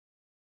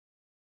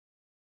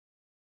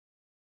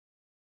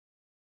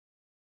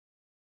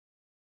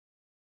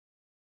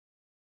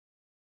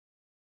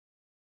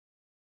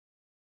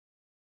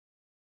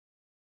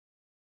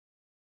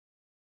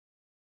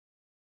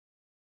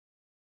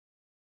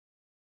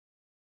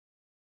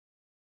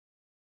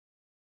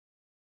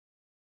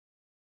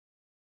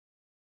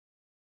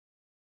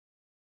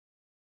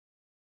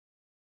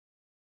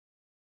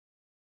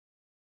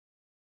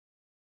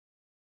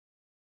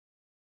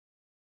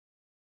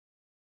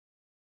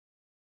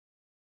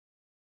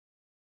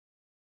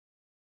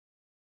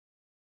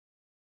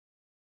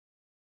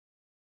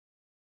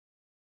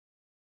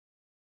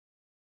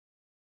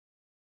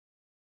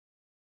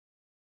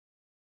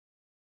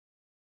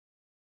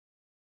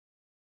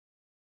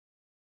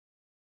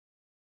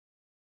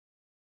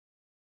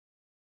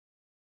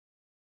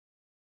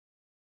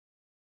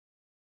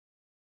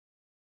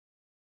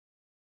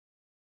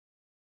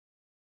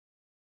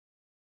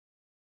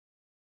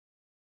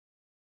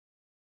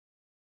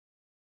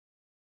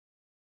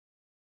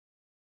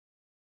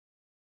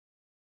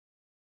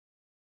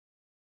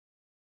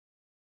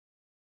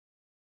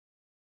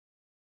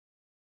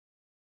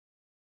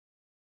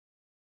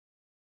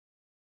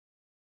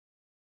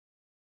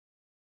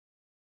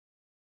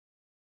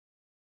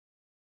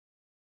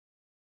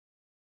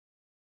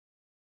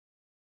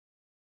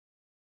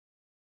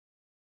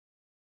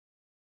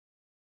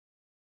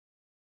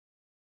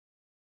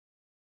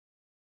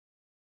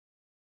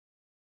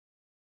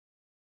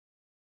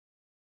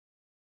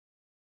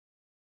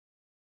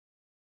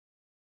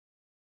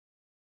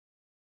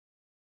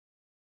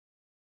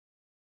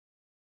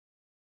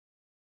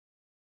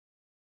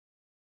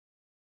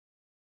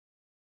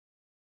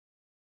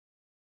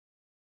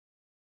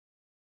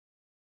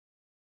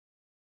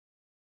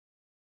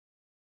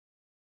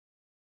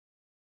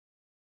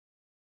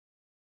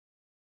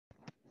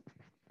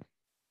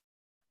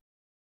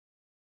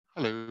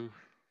Hello.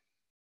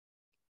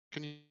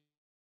 Can you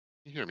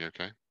hear me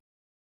okay?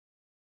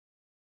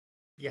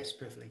 Yes,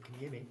 perfectly. Can you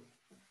hear me?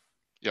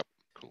 Yep,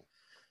 cool.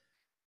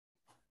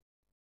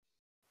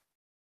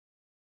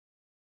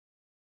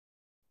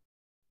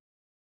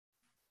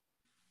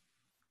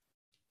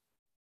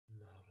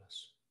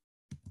 Marvelous.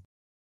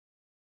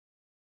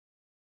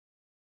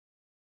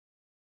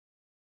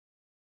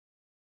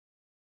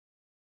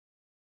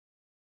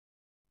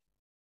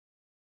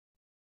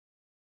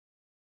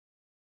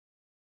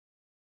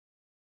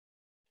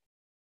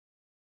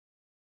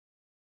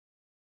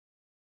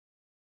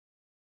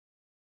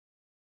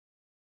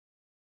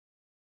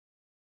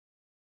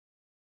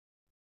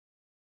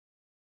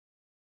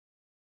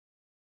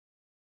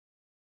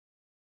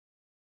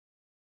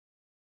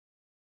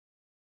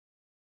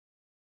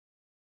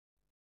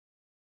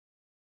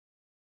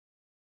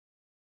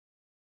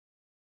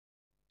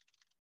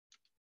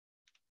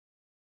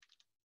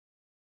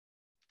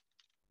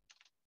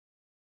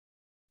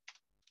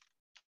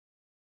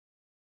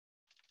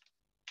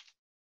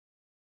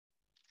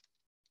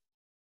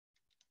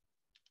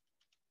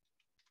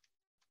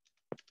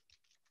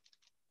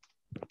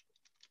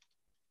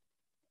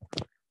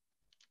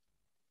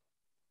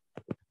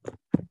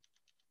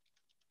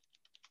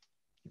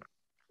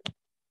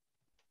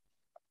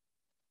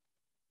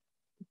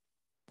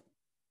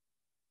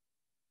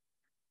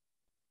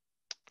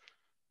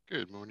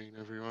 Good morning,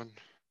 everyone,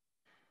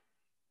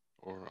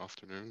 or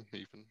afternoon,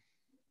 even.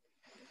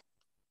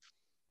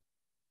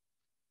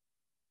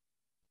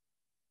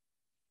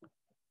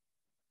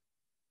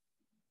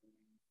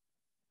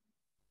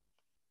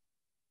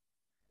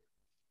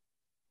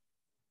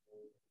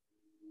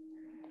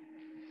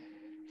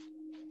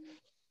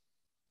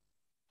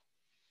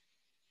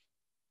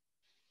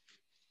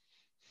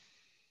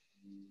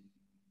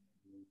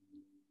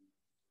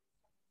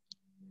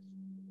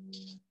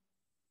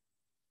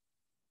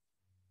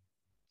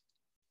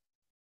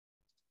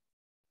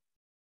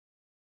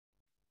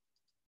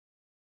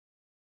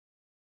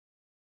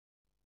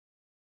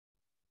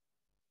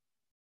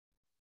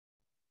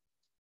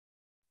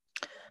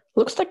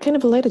 Looks like kind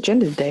of a light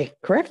agenda today,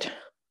 correct?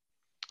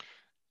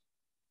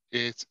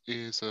 It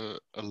is a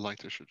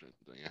lightish agenda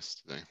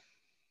yesterday.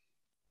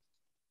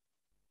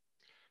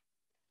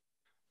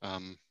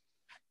 Not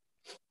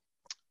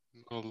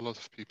a lot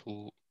of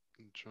people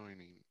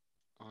joining.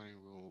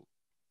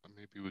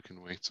 Maybe we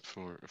can wait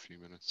for a few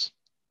minutes.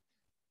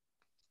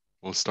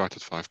 We'll start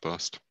at 5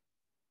 past.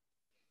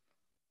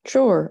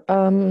 Sure.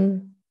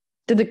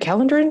 Did the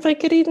calendar invite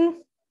get eaten?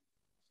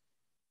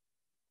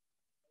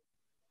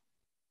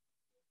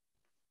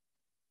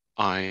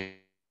 I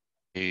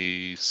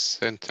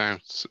sent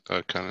out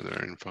a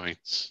calendar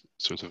invite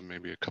sort of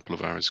maybe a couple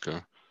of hours ago.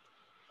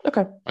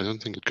 Okay. I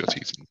don't think it got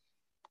eaten.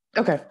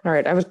 Okay, all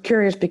right. I was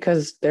curious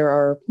because there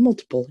are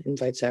multiple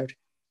invites out.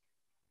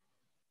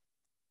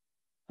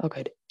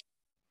 Okay.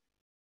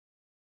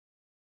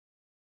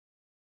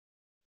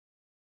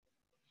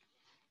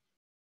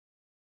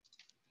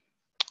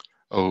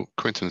 Oh,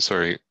 Quentin,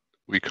 sorry,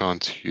 we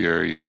can't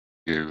hear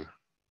you.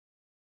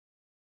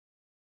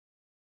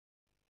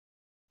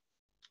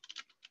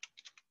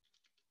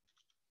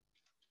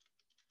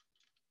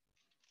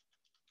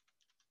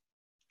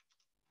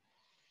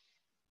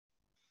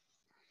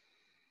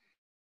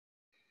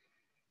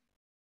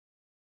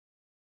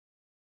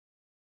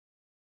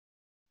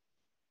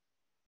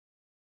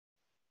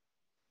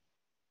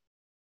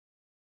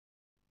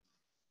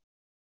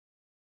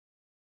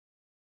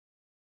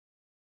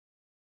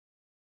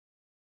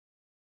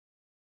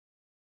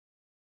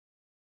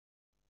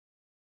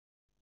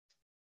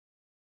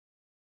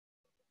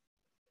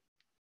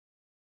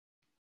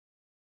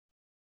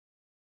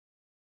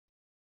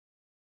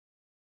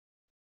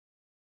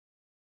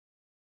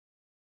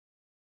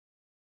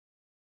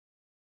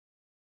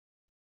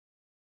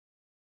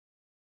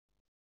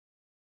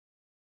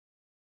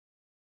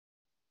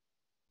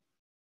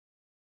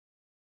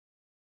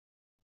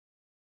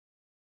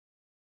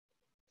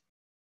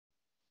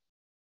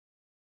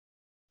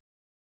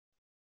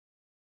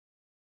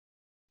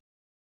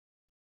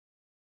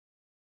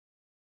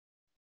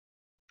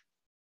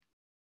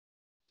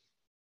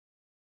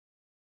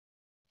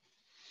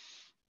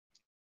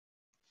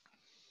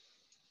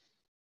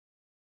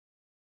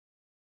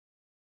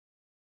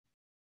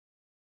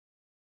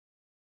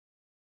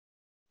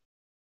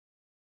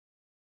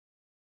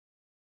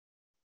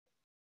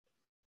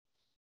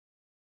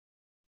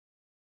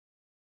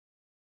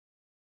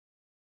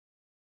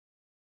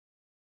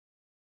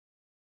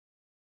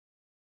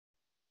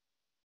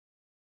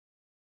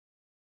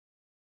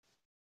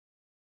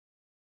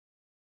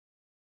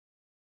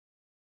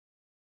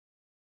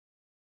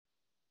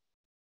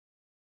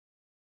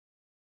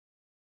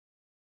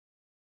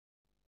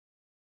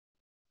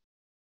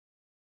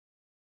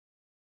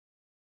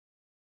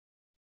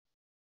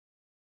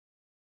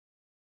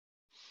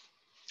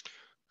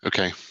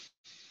 Okay,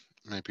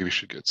 maybe we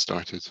should get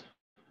started.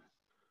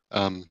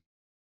 Quentin,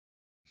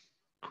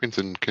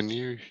 can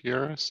you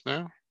hear us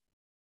now?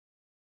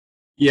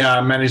 Yeah,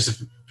 I managed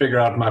to figure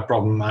out my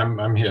problem.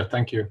 I'm here.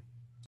 Thank you.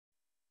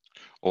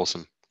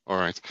 Awesome. All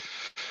right.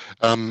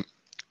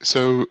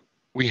 So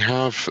we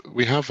have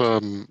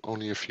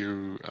only a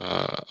few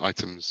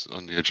items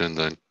on the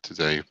agenda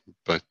today,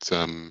 but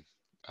I'm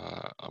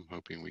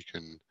hoping we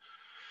can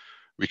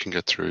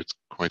get through it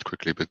quite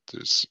quickly. But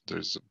there's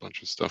a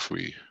bunch of stuff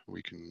we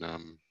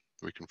can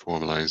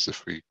formalize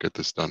if we get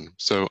this done.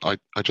 So I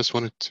just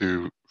wanted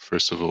to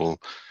first of all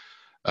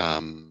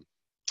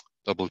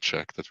double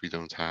check that we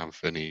don't have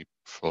any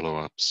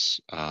follow-ups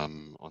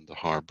on the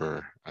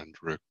Harbor and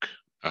Rook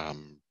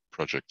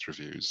project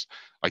reviews.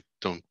 I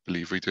don't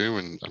believe we do,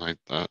 and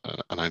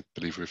I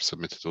believe we've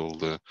submitted all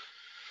the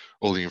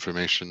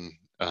information.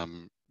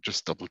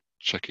 Just double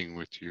checking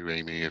with you,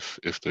 Amy, if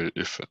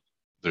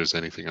there's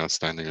anything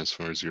outstanding as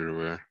far as you're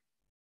aware.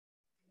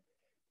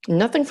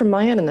 Nothing from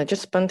my end, and I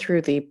just spun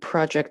through the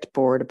project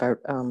board about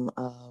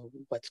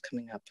what's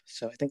coming up.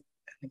 So I think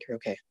you're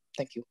okay.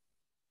 Thank you.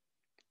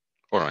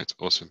 All right,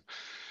 awesome.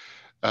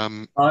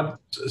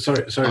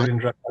 Sorry to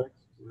interrupt.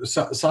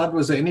 Saad,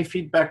 was there any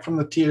feedback from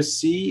the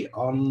TSC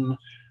on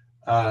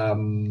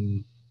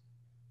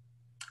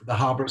the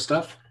Harbor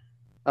stuff?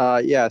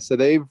 Yeah, so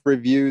they've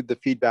reviewed the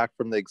feedback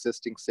from the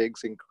existing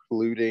SIGs,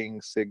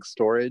 including SIG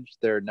Storage.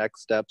 Their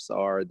next steps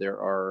are there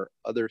are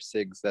other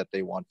SIGs that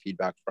they want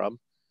feedback from.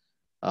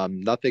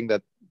 Nothing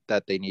that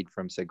they need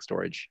from SIG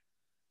Storage.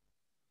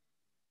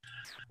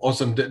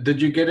 Awesome.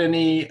 Did you get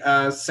any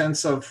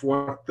sense of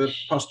what the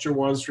posture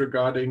was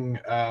regarding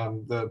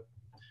the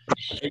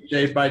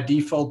HA by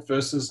default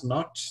versus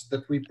not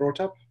that we brought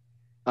up?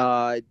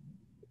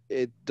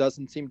 It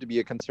doesn't seem to be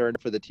a concern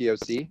for the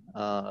TOC.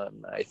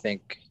 I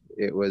think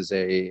it was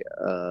it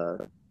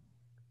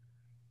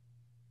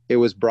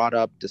was brought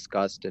up,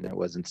 discussed, and it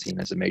wasn't seen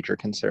as a major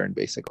concern,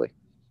 basically.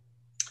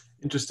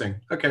 Interesting.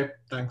 Okay,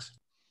 thanks.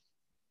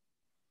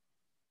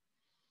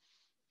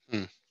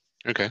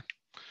 Okay.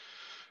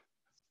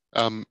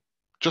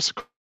 Just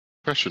a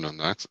question on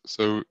that.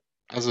 So,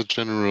 as a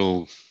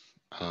general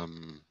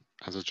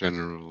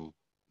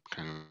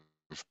kind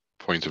of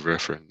point of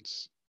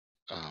reference,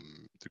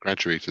 the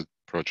graduated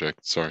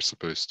projects are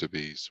supposed to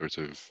be sort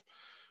of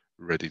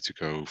ready to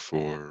go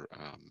for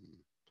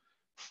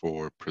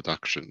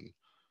production,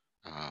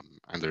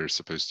 and they're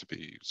supposed to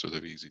be sort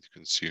of easy to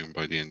consume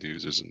by the end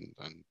users and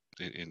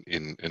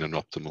in an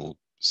optimal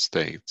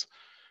state.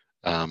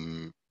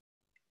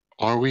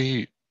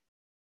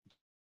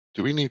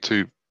 Do we need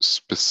to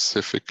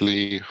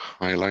specifically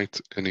highlight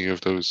any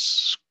of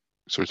those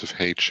sort of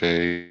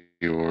HA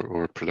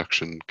or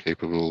production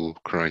capable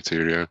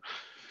criteria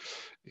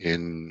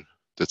in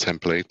the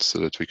template so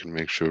that we can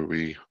make sure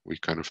we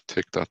kind of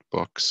tick that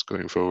box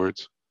going forward?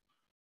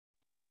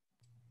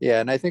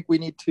 Yeah, and I think we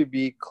need to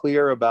be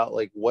clear about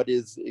like what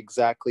is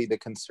exactly the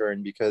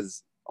concern,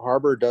 because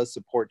Harbor does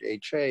support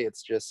HA.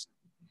 It's just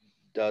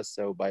does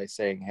so by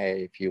saying,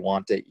 hey, if you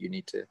want it, you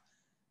need to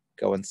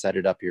go and set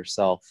it up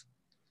yourself.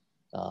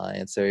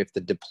 And so if the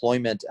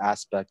deployment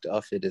aspect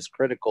of it is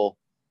critical,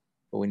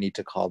 we need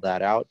to call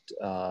that out.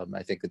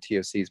 I think the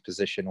TOC's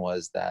position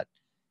was that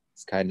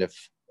it's kind of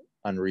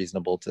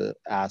unreasonable to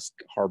ask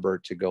Harbor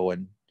to go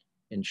and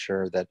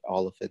ensure that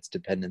all of its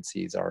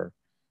dependencies are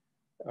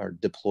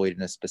deployed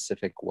in a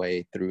specific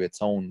way through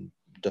its own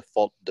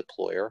default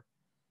deployer.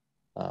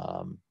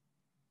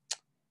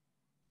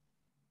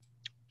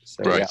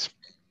 So, right.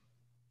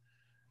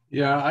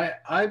 Yeah,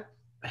 I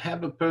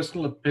have a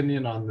personal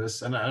opinion on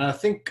this, and I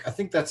think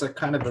that's a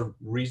kind of a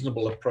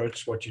reasonable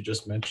approach, what you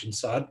just mentioned,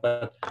 Saad.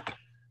 But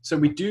so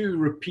we do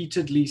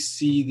repeatedly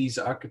see these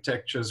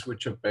architectures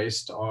which are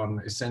based on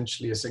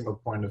essentially a single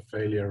point of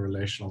failure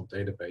relational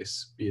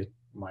database, be it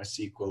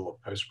MySQL or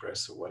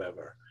Postgres or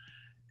whatever.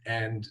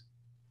 And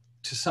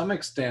to some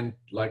extent,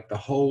 like the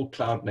whole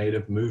cloud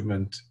native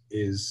movement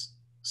is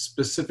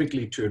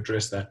specifically to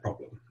address that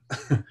problem.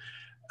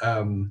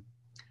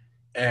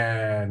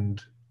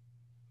 And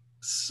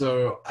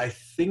so I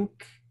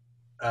think,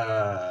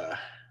 I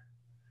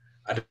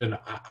don't know,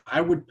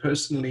 I would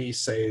personally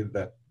say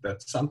that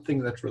something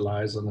that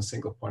relies on a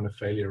single point of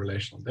failure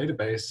relational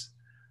database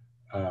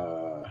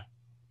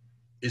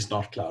is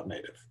not cloud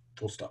native,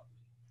 full stop.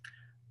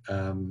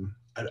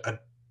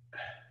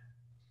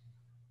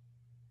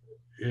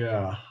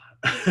 Yeah,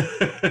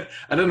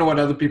 I don't know what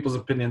other people's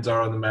opinions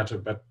are on the matter,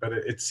 but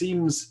it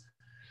seems,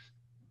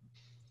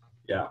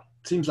 yeah,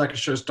 it seems like a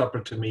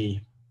showstopper to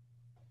me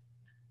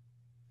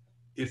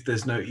if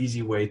there's no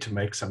easy way to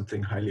make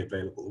something highly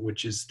available,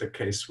 which is the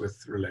case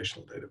with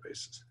relational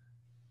databases.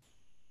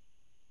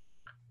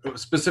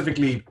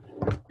 Specifically,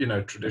 you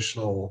know,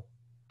 traditional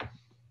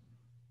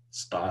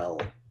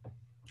style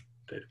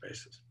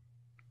databases.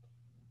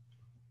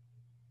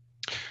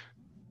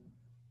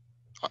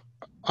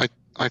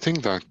 I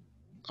think that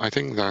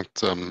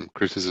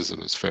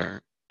criticism is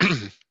fair.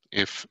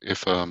 if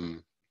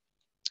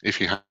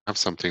you have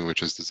something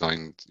which is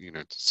designed, you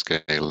know, to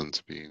scale and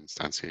to be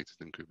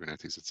instantiated in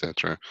Kubernetes,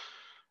 etc.,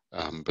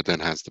 but then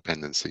has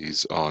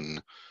dependencies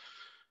on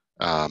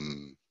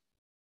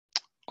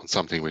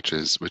something which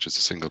is a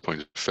single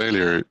point of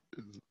failure,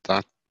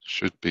 that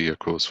should be a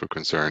cause for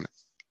concern.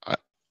 I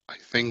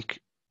think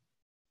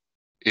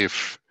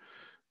if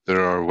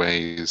there are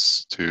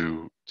ways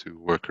to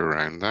work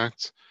around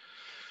that,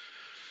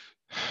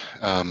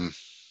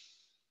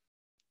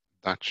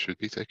 that should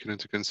be taken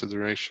into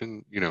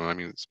consideration. You know, I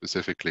mean,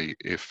 specifically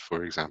if,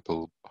 for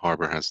example,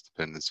 Harbor has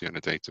dependency on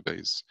a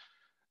database,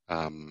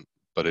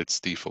 but its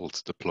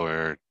default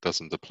deployer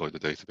doesn't deploy the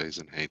database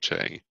in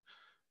HA,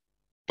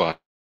 but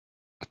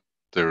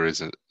there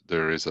is a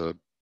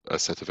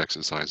set of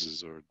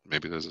exercises, or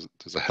maybe there's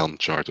a Helm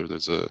chart, or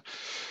there's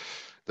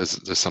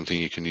something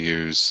you can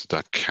use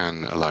that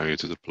can allow you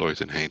to deploy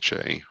it in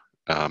HA.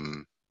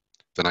 Then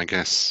I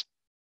guess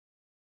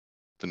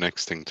the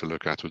next thing to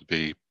look at would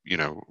be, you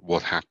know,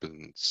 what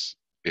happens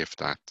if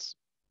that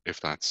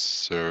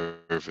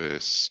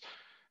service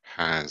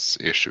has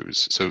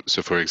issues.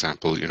 So for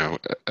example, you know,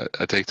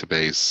 a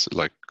database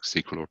like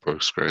SQL or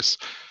Postgres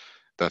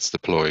that's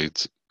deployed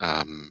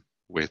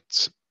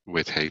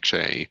with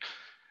HA,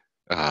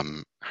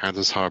 how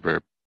does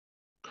Harbor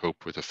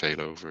cope with a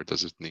failover?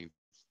 Does it need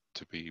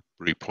to be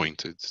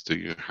repointed? Do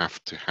you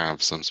have to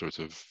have some sort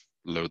of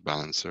load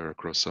balancer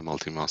across a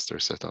multi-master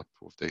setup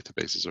of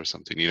databases or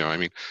something? You know, I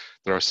mean,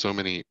 there are so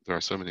many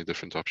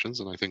different options,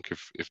 and I think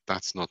if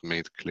that's not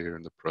made clear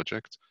in the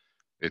project,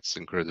 it's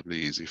incredibly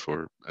easy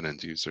for an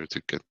end user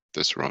to get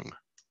this wrong.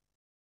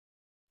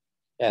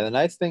 Yeah, the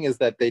nice thing is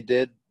that they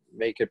did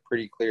make it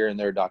pretty clear in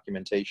their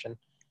documentation,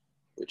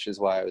 which is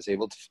why I was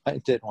able to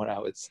find it when I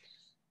was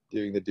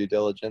doing the due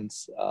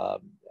diligence. I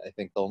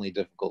think the only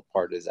difficult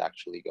part is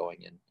actually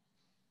going in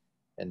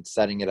and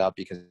setting it up,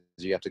 because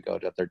you have to go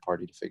to a third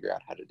party to figure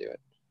out how to do it.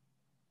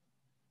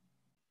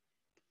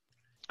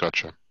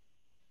 Gotcha.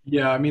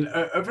 Yeah, I mean,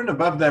 over and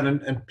above that,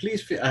 and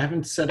please, I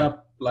haven't set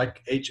up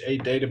like HA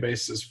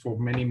databases for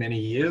many, many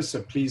years,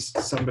 so please,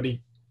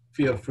 somebody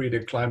feel free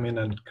to climb in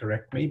and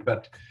correct me,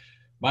 but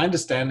my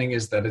understanding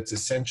is that it's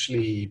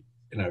essentially,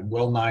 you know,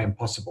 well nigh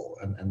impossible,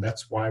 and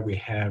that's why we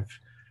have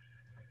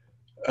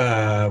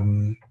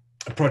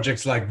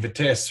projects like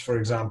Vitesse, for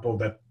example,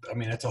 that, I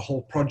mean, it's a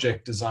whole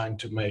project designed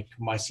to make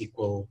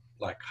MySQL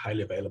like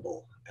highly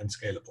available and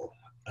scalable.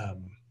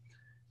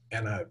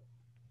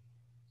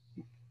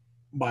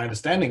 My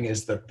understanding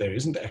is that there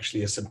isn't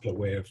actually a simpler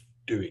way of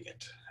doing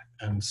it.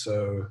 And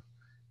so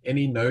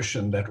any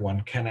notion that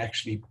one can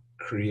actually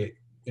create,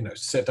 you know,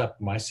 set up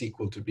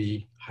MySQL to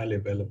be highly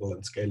available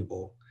and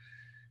scalable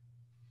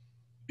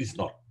is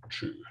not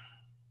true.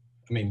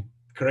 I mean,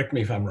 correct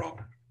me if I'm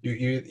wrong.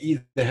 You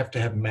either have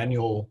to have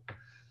manual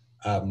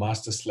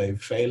master-slave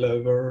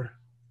failover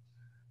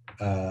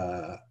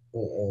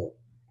or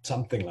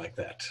something like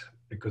that,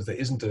 because there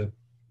isn't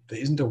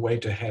a way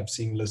to have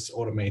seamless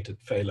automated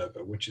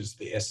failover, which is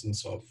the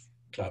essence of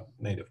cloud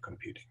native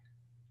computing.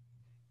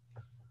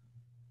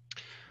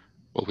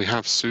 Well, we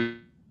have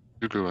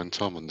Sugu and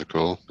Tom on the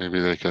call. Maybe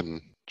they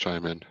can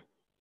chime in.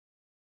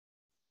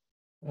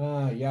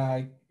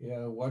 Yeah,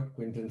 what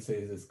Quinton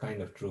says is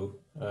kind of true.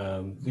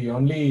 The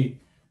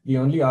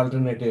only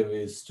alternative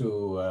is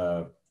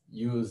to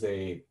use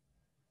a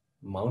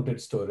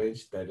mounted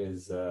storage that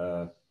is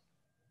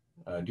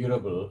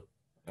durable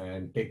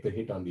and take the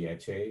hit on the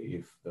HA.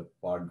 If the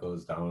pod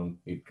goes down,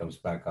 it comes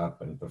back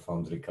up and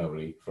performs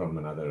recovery from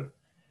another.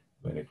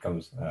 When it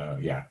comes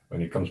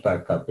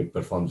back up, it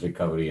performs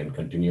recovery and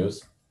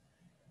continues.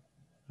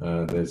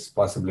 There's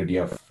possibility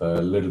of a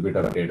little bit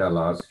of data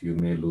loss. You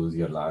may lose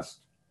your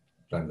last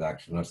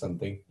transaction or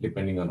something,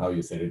 depending on how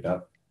you set it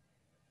up.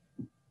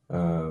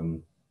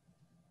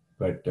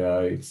 But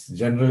it's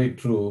generally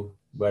true,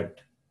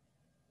 but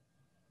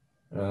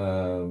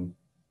it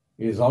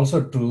is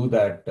also true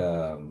that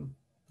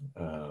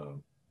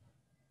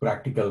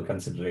practical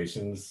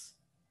considerations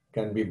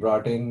can be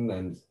brought in,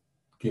 and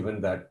given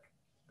that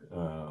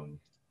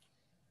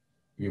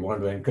we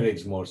want to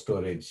encourage more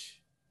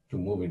storage to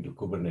move into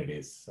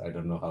Kubernetes, I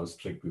don't know how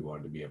strict we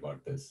want to be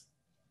about this.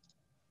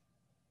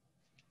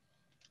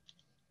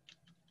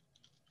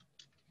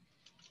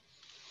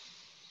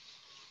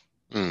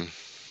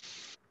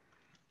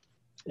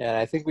 Yeah,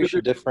 I think we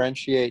should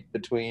differentiate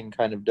between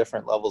kind of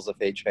different levels of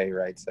HA,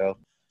 right? So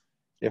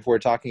if we're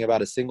talking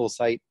about a single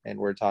site and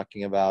we're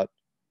talking about,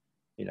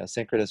 you know,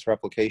 synchronous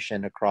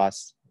replication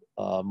across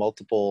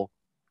multiple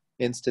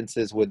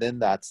instances within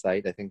that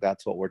site, I think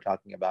that's what we're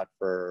talking about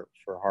for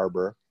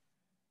Harbor,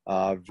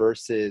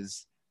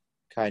 versus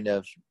kind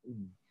of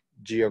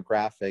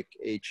geographic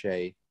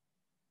HA,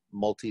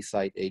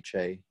 multi-site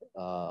HA,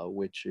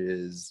 which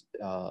is,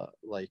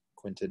 like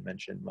Quinton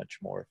mentioned, much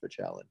more of a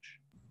challenge.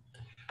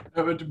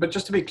 But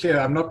just to be clear,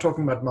 I'm not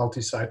talking about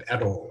multi-site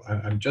at all.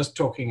 I'm just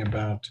talking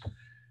about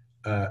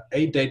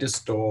a data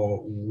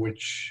store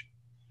which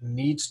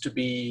needs to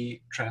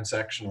be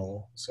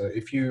transactional. So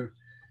if you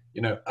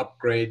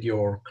upgrade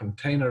your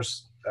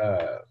containers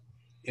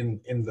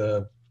in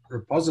the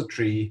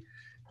repository,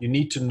 you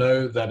need to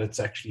know that it's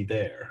actually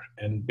there,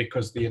 and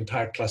because the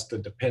entire cluster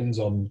depends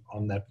on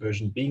that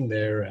version being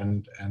there,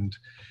 and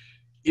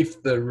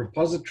if the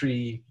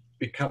repository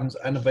becomes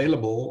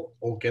unavailable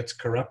or gets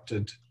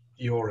corrupted,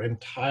 your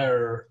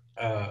entire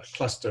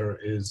cluster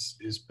is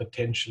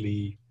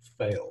potentially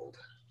failed.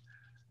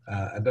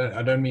 I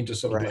don't mean to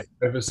sort of like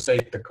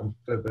overstate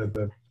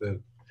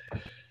the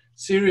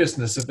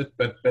seriousness of it,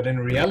 but in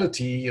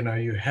reality, you know,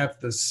 you have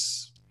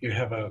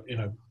a, you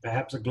know,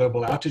 perhaps a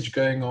global outage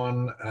going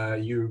on.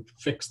 You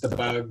fix the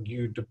bug,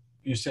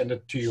 you send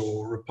it to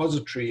your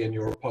repository, and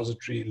your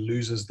repository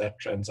loses that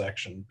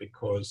transaction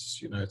because,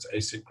 you know, it's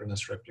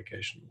asynchronous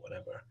replication,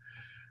 whatever.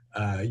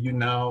 You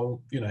now,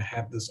 you know,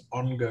 have this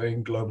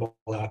ongoing global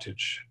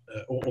outage,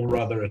 or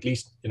rather, at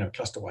least, you know,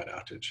 cluster-wide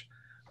outage,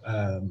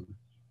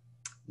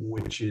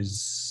 which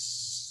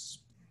is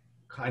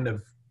kind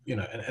of, you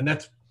know, and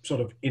that's sort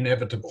of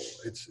inevitable.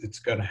 It's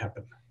going to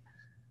happen,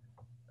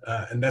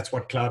 and that's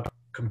what cloud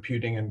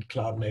computing and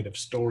cloud native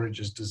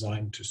storage is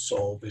designed to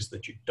solve, is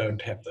that you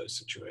don't have those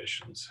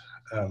situations.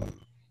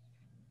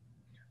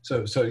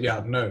 So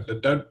yeah, no,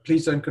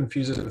 please don't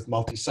confuse it with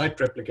multi-site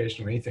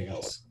replication or anything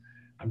else.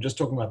 I'm just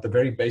talking about the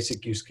very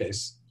basic use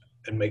case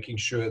and making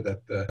sure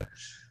that the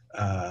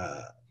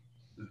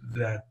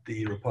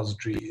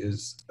repository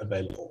is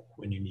available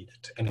when you need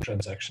it and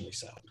transactionally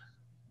sound.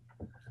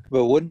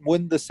 But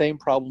wouldn't the same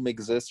problem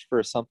exist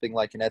for something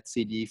like an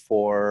etcd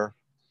for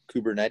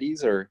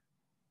Kubernetes? Or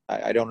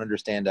I don't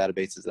understand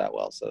databases that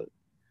well, so.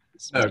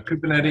 No,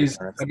 Kubernetes,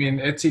 I mean,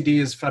 etcd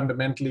is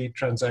fundamentally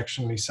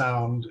transactionally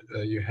sound.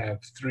 You have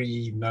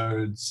 3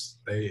 nodes.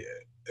 They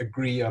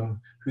agree on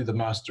who the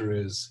master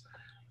is.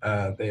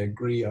 They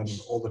agree on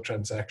all the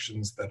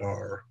transactions that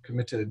are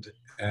committed.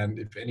 And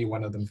if any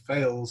one of them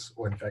fails,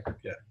 or in fact,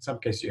 yeah, in some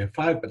cases you have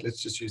 5, but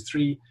let's just use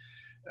 3.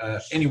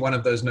 Any one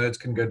of those nodes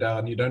can go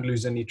down. You don't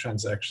lose any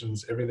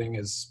transactions. Everything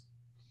is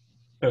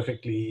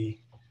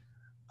perfectly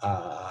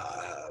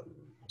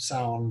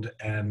sound,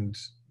 and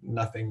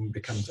nothing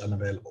becomes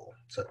unavailable.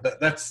 So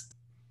that's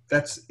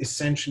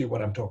essentially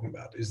what I'm talking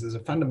about. Is there's a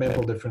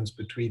fundamental difference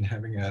between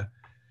having a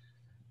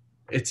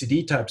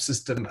etcd type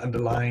system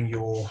underlying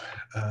your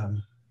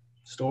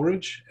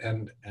storage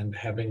and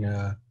having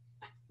a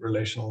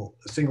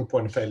single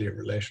point of failure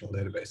relational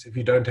database, if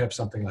you don't have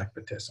something like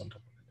Vitess on top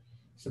of it.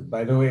 So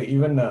by the way,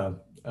 even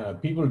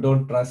people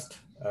don't trust,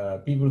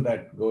 people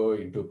that go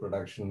into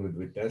production with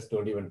Vitess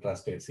don't even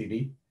trust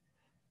etcd.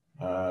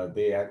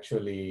 They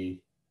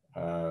actually,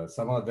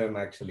 some of them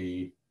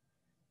actually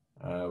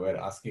were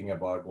asking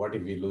about what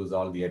if we lose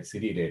all the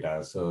etcd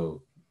data.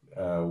 So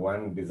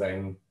one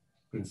design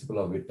principle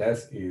of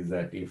Vitess is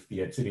that if the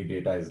etcd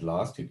data is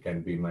lost, it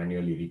can be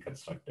manually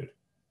reconstructed.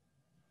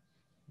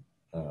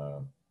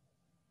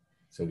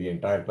 So the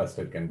entire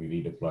cluster can be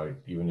redeployed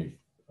even if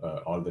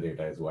all the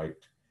data is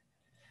wiped.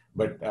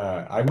 But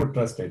I would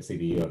trust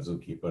etcd or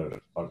Zookeeper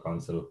or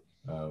Consul.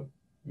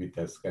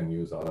 Vitess can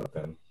use all of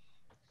them.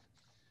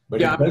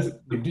 But yeah,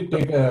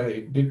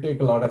 it did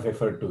take a lot of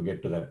effort to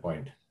get to that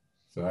point.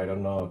 So I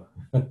don't know.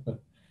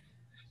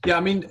 Yeah, I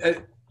mean,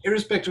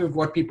 irrespective of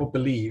what people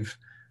believe,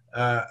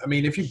 I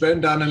mean, if you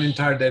burn down an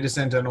entire data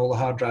center and all the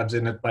hard drives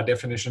in it, by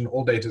definition,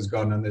 all data is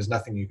gone, and there's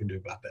nothing you can do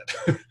about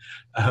that,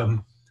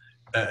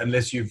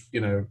 unless you've, you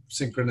know,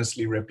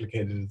 synchronously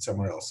replicated it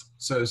somewhere else.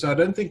 So I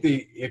don't think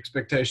the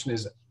expectation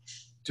is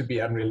to be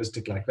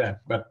unrealistic like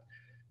that, but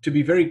to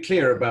be very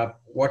clear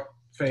about what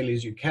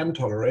failures you can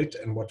tolerate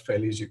and what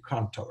failures you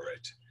can't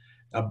tolerate.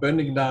 Now,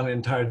 burning down an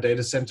entire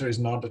data center is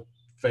not a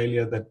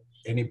failure that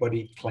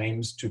anybody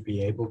claims to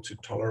be able to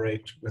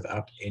tolerate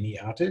without any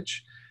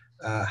outage.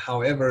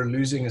 However,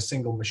 losing a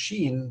single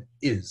machine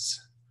is.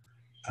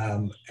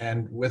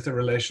 And with a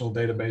relational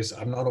database,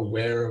 I'm not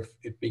aware of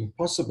it being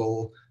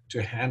possible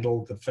to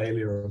handle the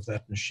failure of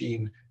that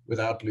machine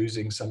without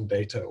losing some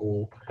data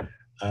or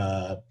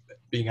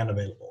being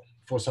unavailable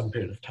for some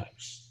period of time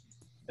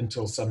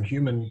until some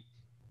human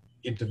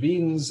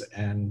intervenes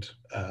and,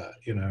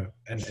 you know,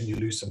 and you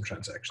lose some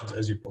transactions,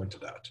 as you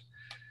pointed out.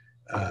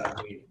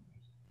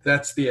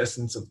 That's the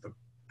essence of the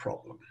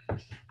problem.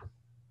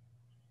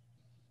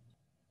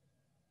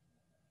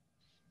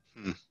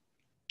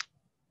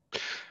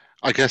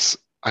 I guess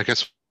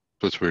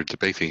what we're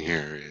debating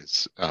here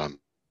is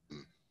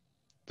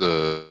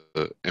the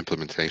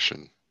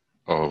implementation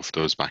of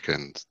those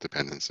backend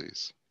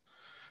dependencies.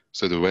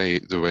 So the way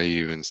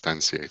you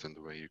instantiate and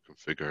the way you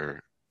configure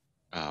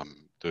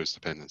those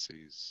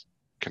dependencies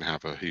can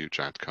have a huge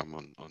outcome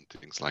on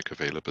things like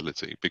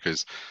availability,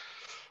 because,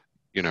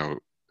 you know,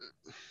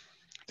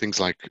 things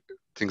like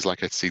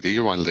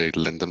etcd, while they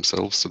lend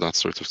themselves to that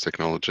sort of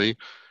technology,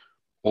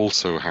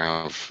 also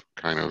have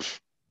kind of,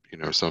 you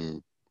know,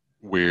 some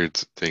weird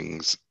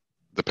things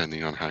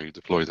depending on how you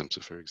deploy them.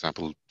 So for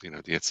example, you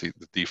know, the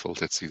default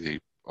etcd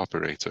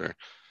operator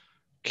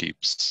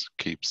keeps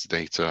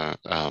data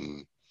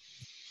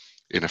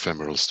in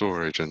ephemeral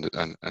storage, and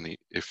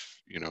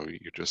if, you know,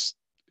 you just,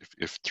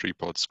 if 3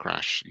 pods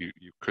crash,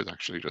 you could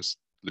actually just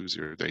lose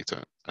your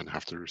data and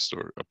have to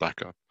restore a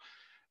backup.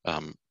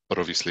 But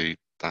obviously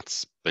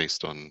that's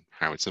based on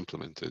how it's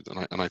implemented,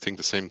 and I think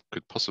the same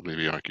could possibly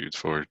be argued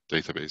for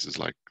databases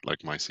like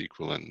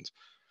MySQL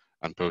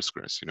and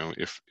Postgres. You know,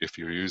 if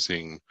you're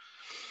using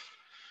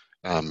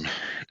a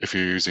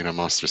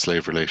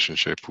master-slave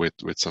relationship with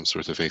some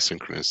sort of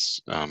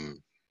asynchronous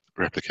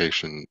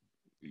replication,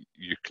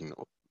 you can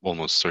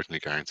almost certainly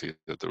guarantee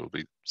that there will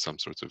be some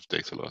sort of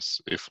data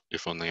loss.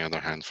 If on the other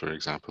hand, for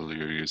example,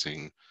 you're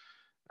using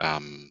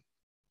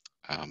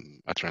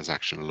a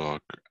transaction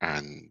log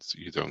and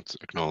you don't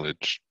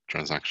acknowledge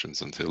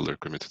transactions until they're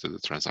committed to the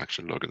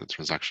transaction log, and the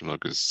transaction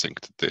log is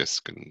synced to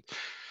disk, and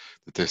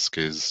the disk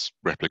is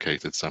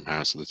replicated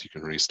somehow so that you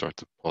can restart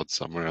the pod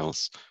somewhere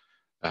else,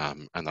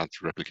 and that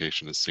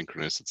replication is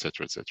synchronous,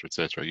 etc., etc.,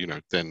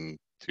 etc. Then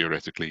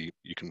theoretically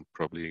you can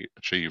probably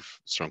achieve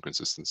strong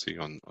consistency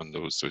on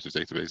those sorts of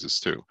databases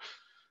too.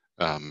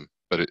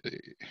 But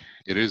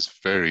it is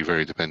very,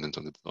 very dependent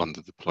on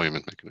the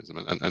deployment mechanism,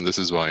 and this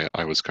is why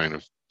I was kind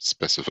of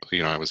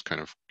I was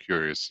kind of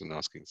curious in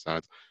asking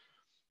Saad,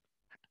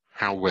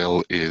 how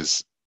well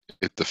is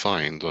it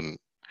defined on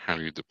how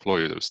you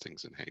deploy those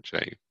things in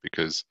HA?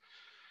 Because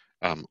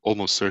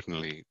almost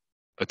certainly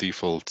a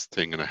default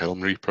thing in a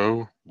Helm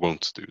repo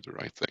won't do the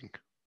right thing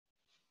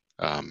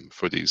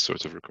for these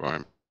sorts of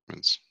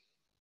requirements.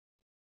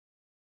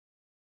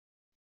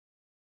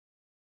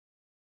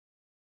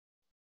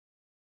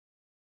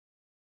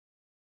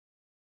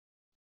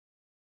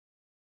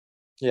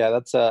 Yeah,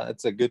 that's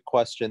a good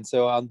question.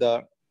 So on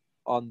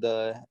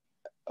the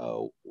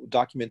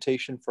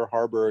documentation for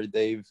Harbor,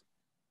 they've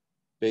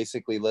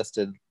basically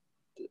listed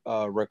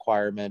a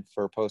requirement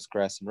for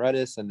Postgres and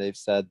Redis, and they've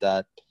said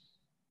that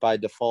by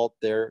default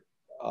their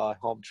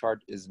Helm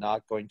chart is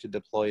not going to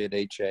deploy at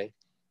HA,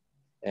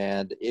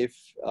 and if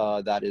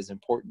that is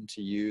important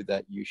to you,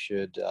 that you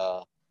should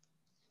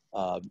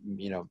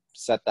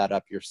set that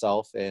up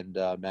yourself and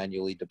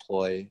manually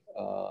deploy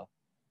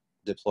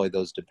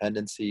those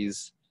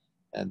dependencies.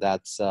 And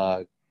that's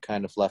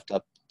kind of left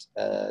up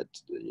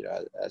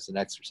as an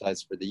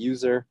exercise for the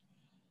user.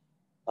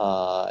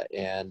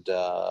 And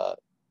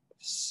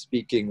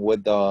speaking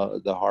with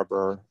the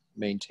Harbor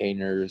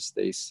maintainers,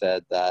 they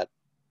said that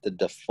the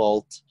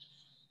default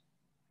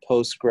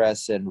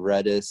Postgres and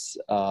Redis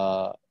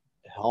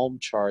Helm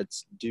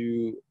charts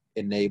do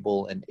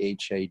enable an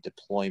HA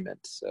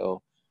deployment.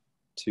 So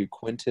to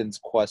Quinton's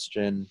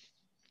question,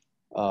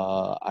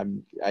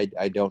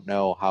 I don't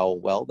know how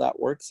well that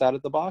works out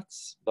of the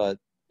box, but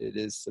it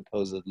is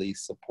supposedly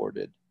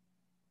supported.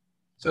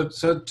 So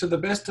to the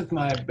best of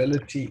my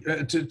ability,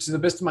 to the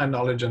best of my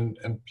knowledge, and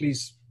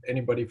please,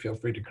 anybody feel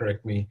free to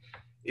correct me,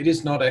 it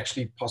is not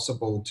actually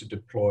possible to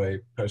deploy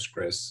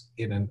Postgres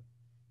in an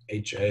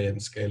HA and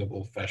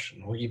scalable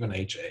fashion, or even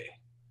HA,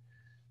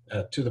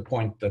 to the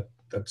point that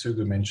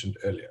Sugu mentioned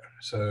earlier.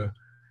 So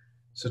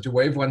to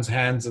wave one's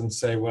hands and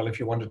say, well, if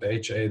you wanted to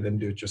HA, then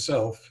do it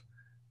yourself,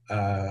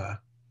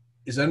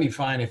 is only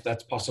fine if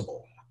that's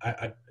possible.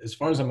 As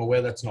far as I'm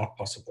aware, that's not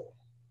possible.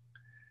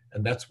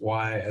 And that's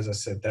why, as I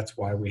said, that's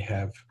why we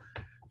have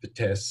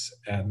Vitesse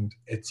and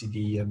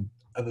etcd and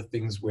other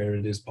things where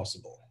it is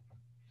possible.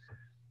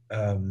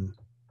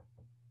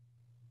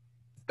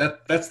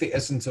 That's the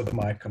essence of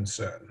my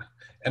concern.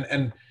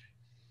 And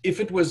if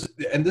it was,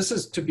 and this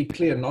is to be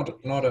clear, not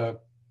a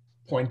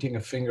pointing a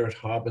finger at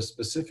Harbor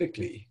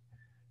specifically.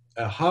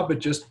 Harbor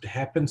just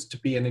happens to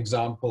be an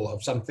example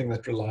of something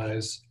that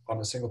relies on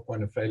a single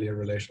point of failure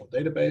relational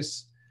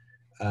database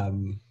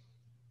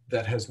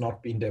that has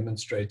not been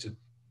demonstrated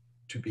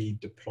to be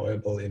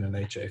deployable in an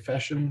HA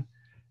fashion,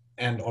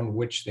 and on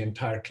which the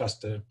entire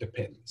cluster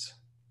depends.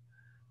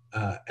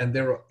 And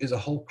there is a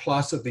whole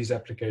class of these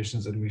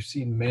applications, and we've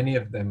seen many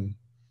of them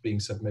being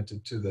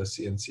submitted to the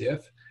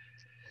CNCF.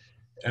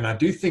 And I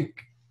do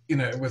think,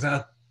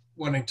 without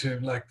wanting to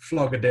like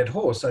flog a dead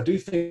horse, I do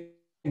think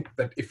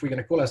that if we're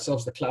going to call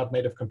ourselves the Cloud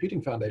Native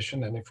Computing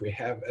Foundation, and if we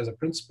have as a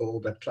principle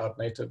that cloud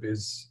native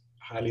is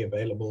highly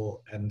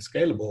available and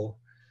scalable,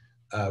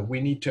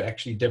 we need to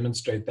actually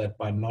demonstrate that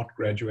by not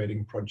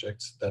graduating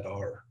projects that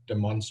are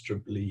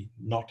demonstrably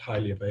not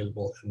highly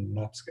available and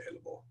not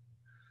scalable.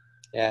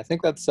 Yeah, I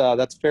think that's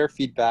fair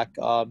feedback.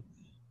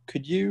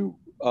 Could you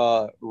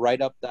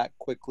write up that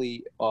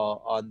quickly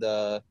on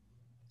the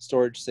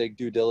storage SIG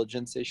due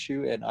diligence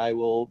issue, and I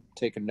will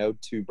take a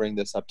note to bring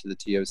this up to the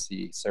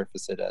TOC,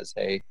 surface it as,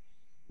 hey,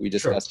 we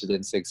discussed it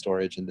in SIG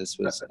storage, and this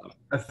was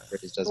I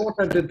thought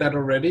I did that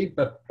already,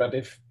 but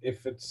if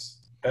it's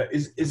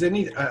is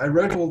any, I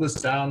wrote all this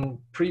down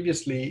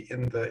previously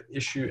in the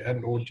issue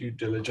and or due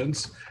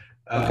diligence.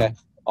 Okay,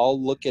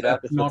 I'll look it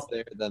up if it's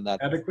there, then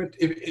that's adequate.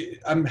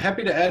 I'm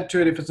happy to add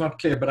to it if it's not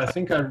clear, but I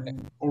think I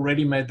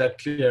already made that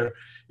clear.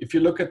 If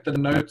you look at the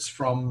notes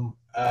from,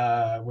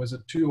 was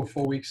it 2 or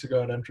 4 weeks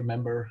ago? I don't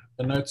remember.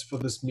 The notes for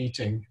this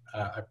meeting,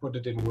 I put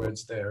it in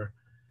words there.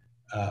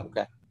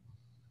 Okay.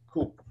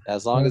 Cool.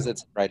 As long as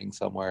it's writing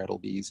somewhere, it'll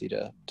be easy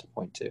to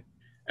point to.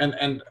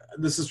 And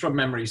this is from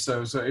memory.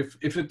 So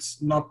if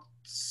it's not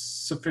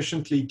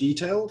sufficiently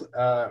detailed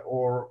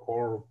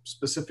or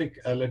specific,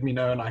 let me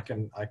know and I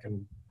can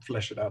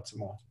flesh it out some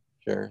more.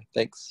 Sure.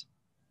 Thanks.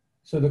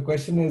 So the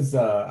question is,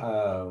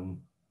 the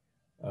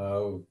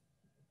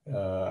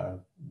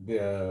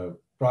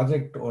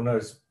project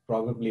owners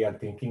probably are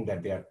thinking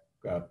that they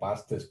are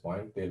past this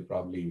point. They'll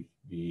probably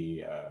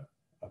be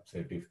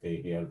upset if they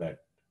hear that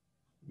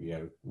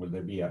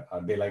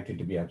are they likely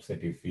to be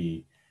upset if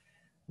we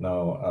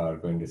now are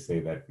going to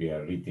say that we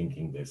are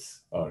rethinking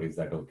this, or is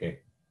that okay?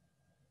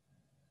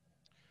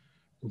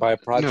 By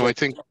project. No, I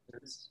think.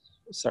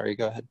 Sorry,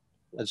 go ahead.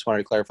 I just wanted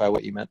to clarify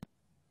what you meant.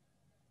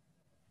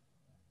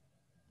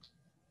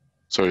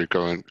 Sorry,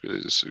 go on,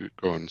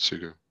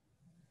 Sugu.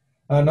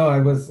 No, I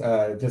was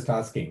just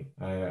asking.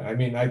 I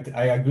mean,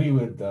 I agree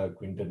with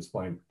Quinton's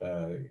point.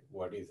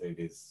 What he said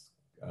is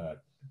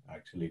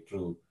actually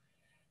true.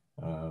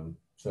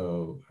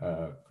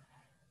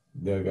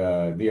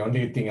 The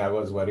only thing I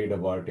was worried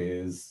about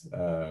is,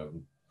 I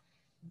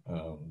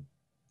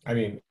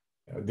mean,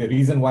 the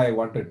reason why I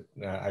wanted,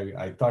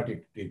 I thought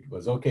it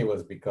was okay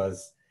was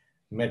because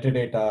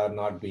metadata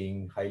not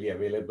being highly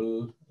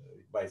available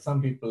by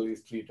some people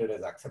is treated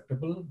as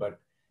acceptable, but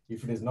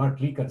if it is not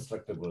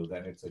reconstructible,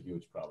 then it's a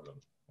huge problem.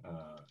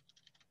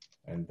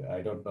 And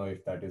I don't know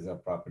if that is a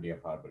property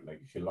of Harbor.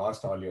 Like if you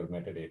lost all your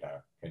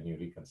metadata, can you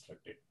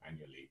reconstruct it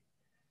manually?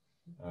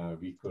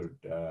 We could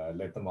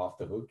let them off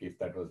the hook if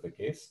that was the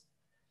case.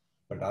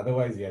 But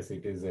otherwise, yes,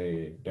 it is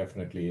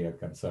definitely a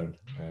concern.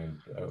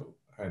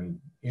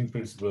 And in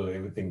principle,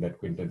 everything that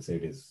Quinton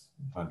said is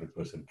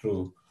 100%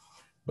 true.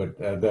 But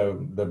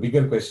the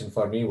bigger question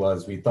for me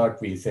was, we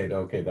thought we said,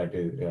 okay, that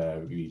is,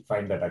 we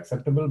find that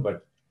acceptable,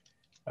 but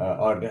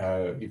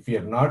if we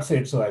have not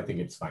said so, I think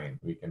it's fine.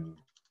 We can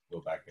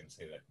go back and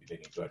say that they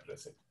need to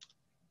address it.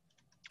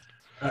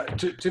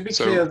 To be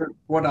clear,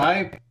 what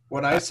I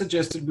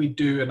suggested we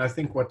do, and I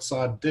think what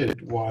Saad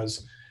did,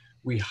 was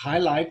we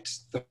highlight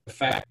the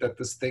fact that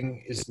this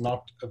thing is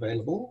not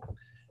available,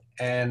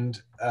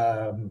 and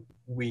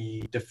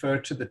we defer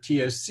to the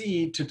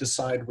TOC to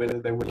decide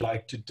whether they would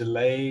like to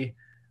delay.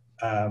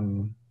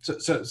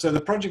 So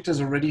the project has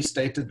already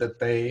stated that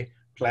they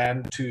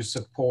plan to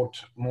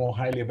support more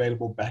highly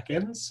available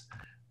backends.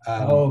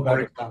 Got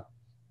it.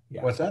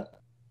 Yeah. What's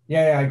that?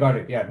 Yeah, I got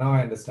it. Yeah, now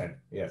I understand.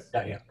 Yes.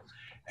 Yeah.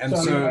 And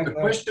so the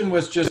question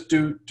was just,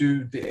 do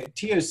the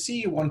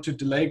TOC want to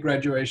delay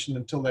graduation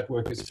until that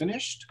work is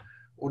finished,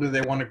 or do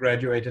they want to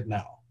graduate it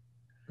now?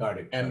 Got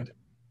it.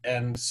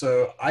 And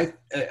so I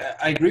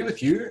agree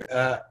with you.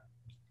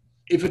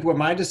 If it were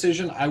my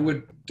decision, I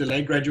would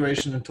delay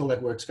graduation until that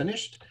work's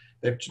finished.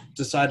 They've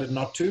decided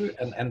not to,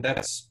 and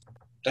that's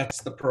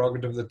the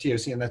prerogative of the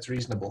TOC, and that's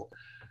reasonable.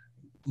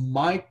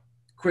 My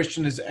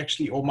question is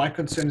actually, or my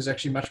concern is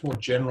actually much more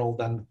general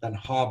than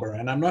Harbor,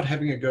 and I'm not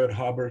having a go at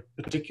Harbor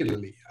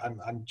particularly.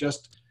 I'm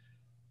just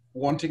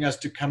wanting us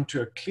to come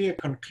to a clear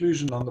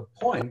conclusion on the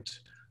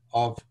point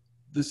of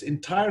this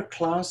entire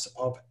class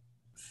of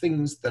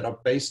things that are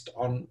based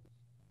on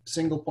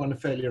single point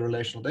of failure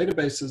relational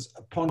databases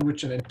upon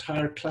which an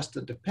entire cluster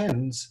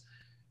depends.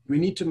 We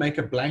need to make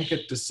a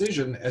blanket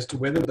decision as to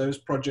whether those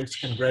projects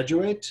can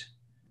graduate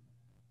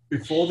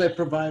before they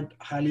provide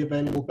highly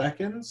available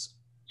backends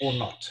or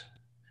not.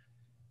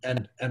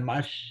 And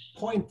my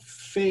point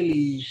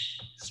fairly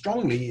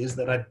strongly is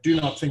that I do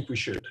not think we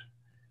should.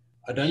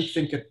 I don't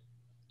think it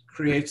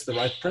creates the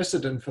right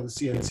precedent for the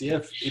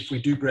CNCF if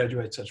we do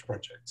graduate such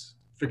projects,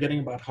 forgetting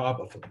about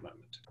Harbor for the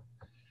moment.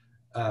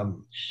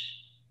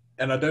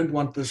 And I don't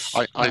want this.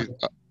 I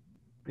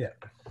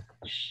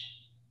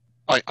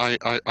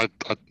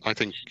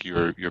think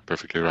you're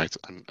perfectly right,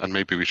 and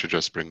maybe we should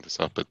just bring this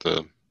up at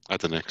the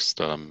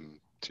next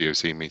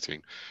TOC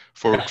meeting.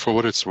 For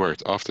what it's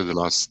worth, after the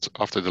last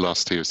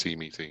TOC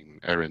meeting,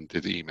 Erin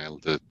did email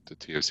the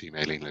TOC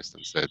mailing list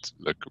and said,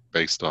 look,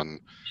 based on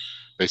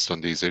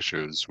these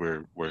issues,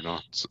 we're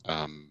not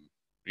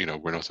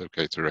we're not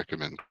okay to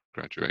recommend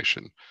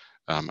graduation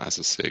as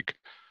a SIG.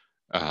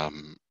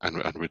 And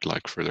we'd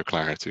like further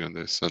clarity on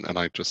this. And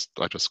I just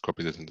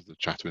copied it into the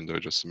chat window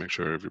just to make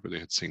sure everybody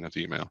had seen that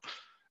email.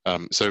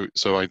 So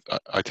I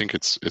think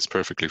it's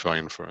perfectly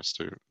fine for us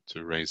to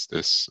raise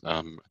this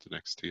at the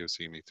next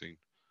TOC meeting.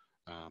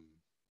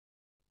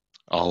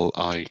 I'll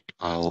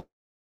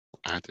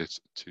add it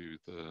to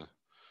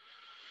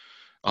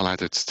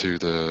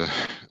the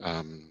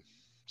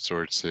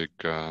Storage SIG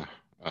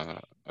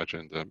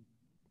agenda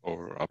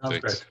or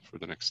update for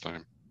the next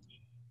time.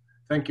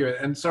 Thank you,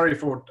 and sorry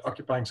for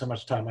occupying so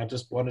much time. I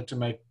just wanted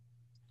to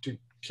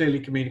clearly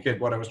communicate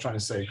what I was trying to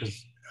say,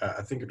 because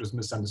I think it was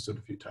misunderstood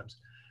a few times.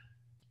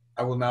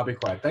 I will now be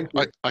quiet. Thank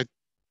you. I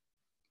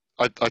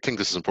think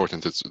this is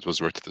important. It was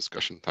worth the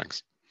discussion.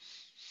 Thanks.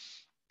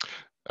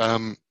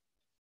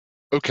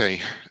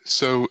 Okay,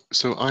 so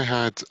I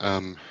had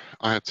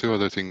two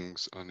other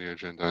things on the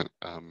agenda,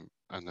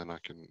 and then I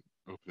can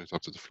open it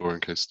up to the floor in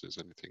case there's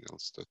anything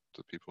else that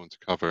people want to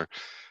cover.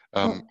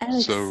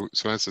 Alex, so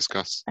as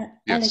discussed, yes.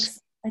 Alex,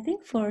 I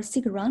think for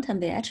SIG runtime,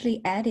 they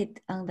actually added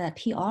on that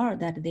PR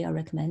that they are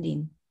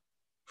recommending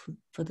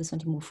for this one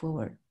to move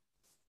forward.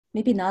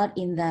 Maybe not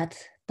in that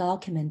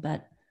document,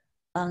 but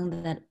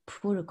on that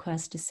pull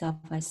request itself,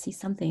 I see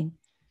something.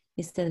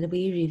 It's that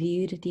we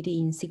reviewed DD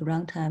in SIG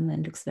runtime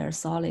and looks very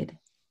solid.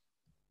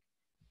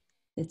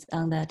 It's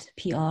on that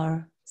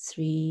PR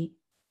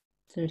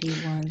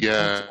 331.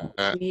 Yeah,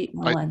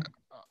 311.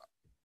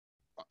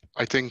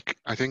 I think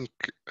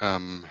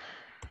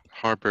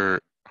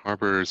Harbor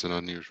is an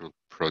unusual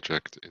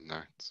project in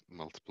that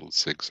multiple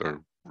SIGs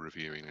are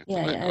reviewing it.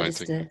 Yeah, I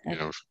think, understood. you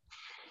know,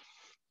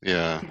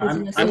 yeah, Because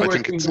you I'm say- I think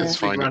working with it's SIG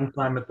fine.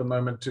 runtime at the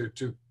moment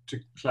to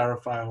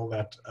clarify all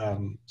that.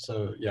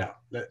 So yeah,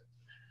 I'm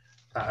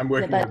Yeah,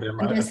 working but with them.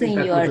 I'm I just think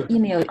saying that was your a,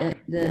 email,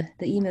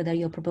 the email that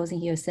you're proposing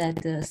here said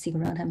the SIG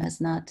runtime has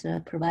not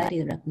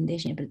provided a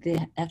recommendation, but they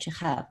actually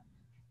have.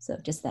 So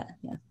just that,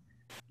 yeah.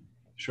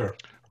 sure.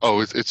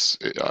 Oh,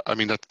 I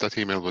mean, that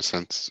email was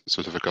sent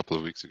sort of a couple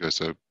of weeks ago,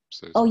 so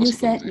it's Oh, a you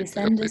possibility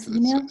sent they this updated it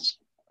email? since.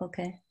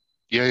 Okay.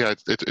 Yeah,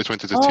 it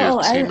went to the Oh,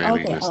 TFC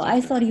mailing okay. list Oh, I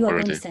thought you were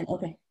going to already. send.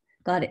 Okay,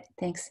 got it.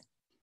 Thanks.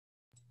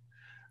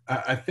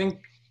 I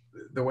think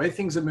the way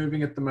things are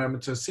moving at the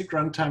moment, so SIG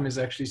runtime is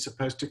actually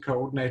supposed to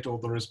coordinate all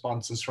the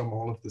responses from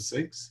all of the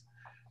SIGs,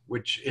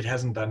 which it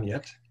hasn't done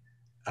yet.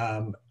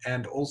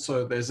 And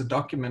also there's a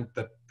document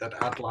that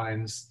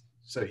outlines,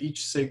 so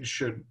each SIG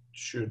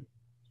should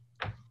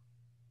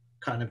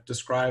kind of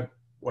describe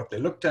what they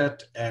looked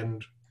at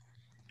and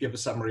give a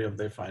summary of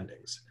their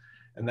findings.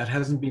 And that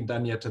hasn't been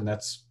done yet, and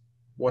that's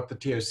what the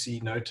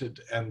TOC noted,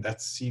 and that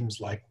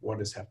seems like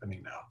what is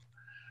happening now.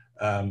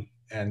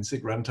 And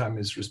SIG runtime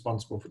is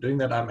responsible for doing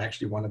that. I'm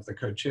actually one of the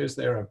co-chairs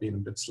there. I've been a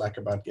bit slack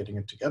about getting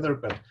it together,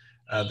 but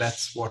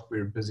that's what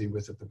we're busy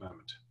with at the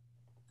moment.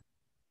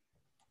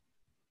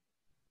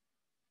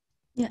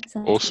 Yeah,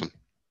 sounds Awesome. good.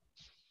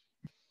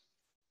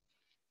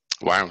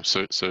 Wow,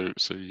 so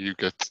you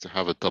get to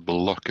have a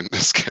double lock in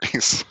this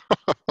case.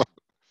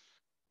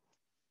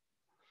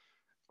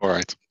 All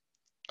right.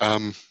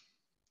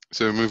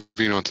 So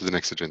moving on to the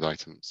next agenda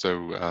item.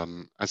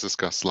 So as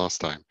discussed last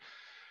time,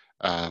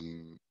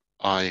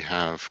 I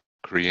have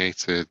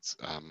created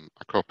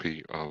a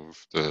copy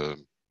of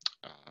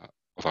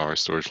of our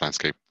storage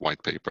landscape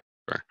white paper,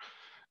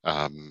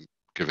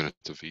 given it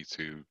a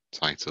V2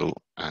 title,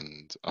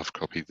 and I've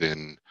copied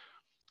in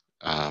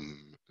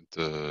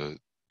the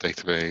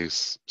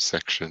database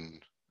section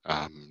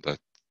that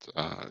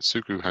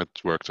Suku had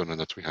worked on and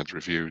that we had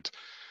reviewed,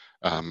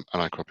 and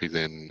I copied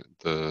in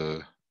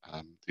the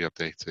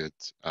updated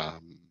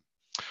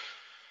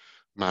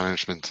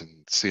management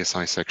and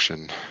CSI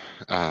section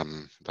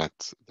that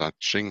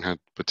Xing had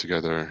put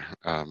together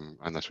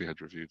and that we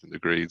had reviewed and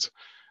agreed.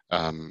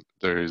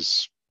 There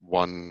is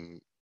one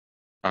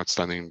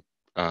outstanding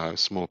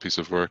small piece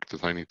of work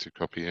that I need to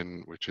copy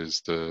in, which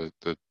is the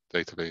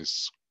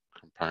database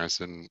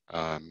comparison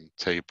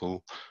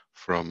table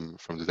from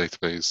the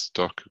database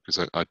doc,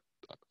 because I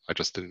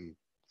just didn't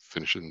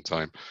finish it in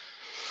time.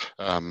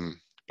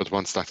 But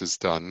once that is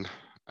done,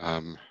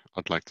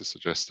 I'd like to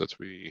suggest that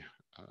we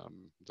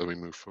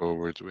move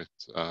forward with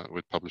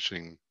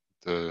publishing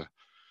the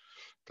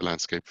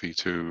landscape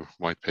V2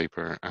 white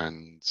paper,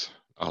 and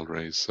I'll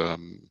raise a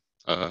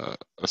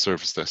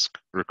service desk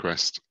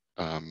request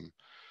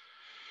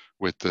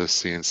with the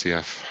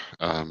CNCF,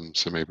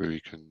 so maybe we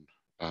can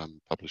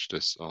publish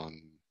this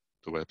on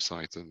the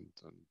website and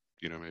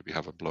you know, maybe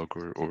have a blog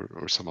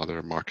or some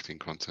other marketing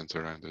content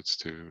around it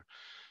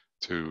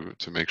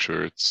to make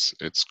sure it's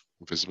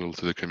visible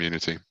to the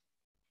community.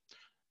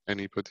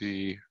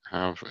 Anybody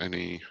have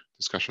any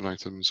discussion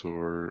items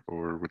or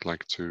would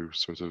like to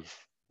sort of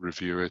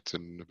review it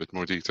in a bit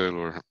more detail,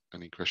 or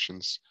any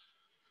questions?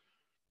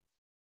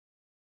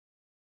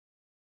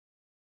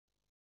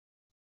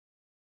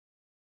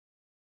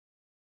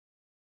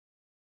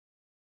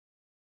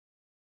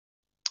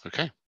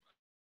 Okay.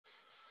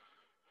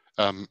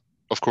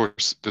 Of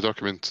course, the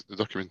document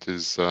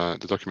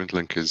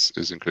link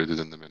is included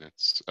in the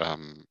minutes.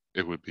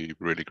 It would be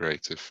really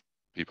great if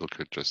people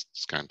could just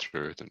scan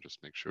through it and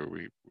just make sure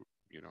we,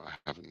 you know, I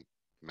haven't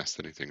messed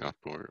anything up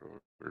or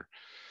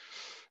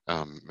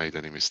made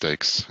any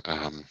mistakes.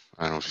 And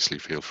obviously,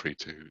 feel free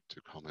to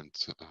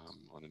comment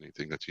on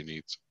anything that you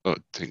need,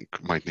 think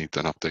might need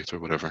an update or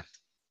whatever.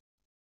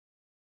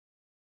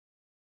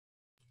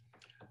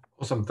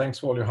 Awesome. Thanks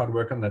for all your hard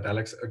work on that,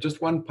 Alex.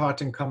 Just one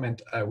parting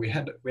comment. We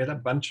had a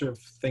bunch of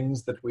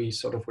things that we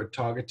sort of were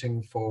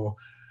targeting for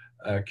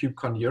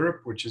KubeCon Europe,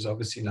 which is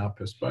obviously now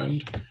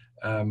postponed.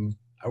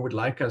 I would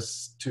like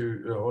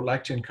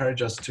to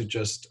encourage us to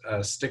just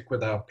stick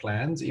with our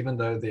plans, even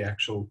though the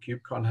actual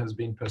KubeCon has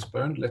been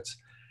postponed.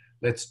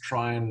 Let's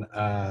try and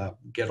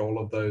get all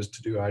of those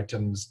to-do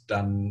items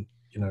done,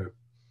 you know,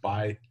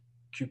 by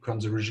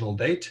KubeCon's original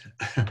date.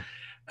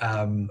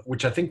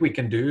 Which I think we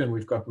can do, and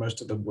we've got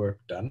most of the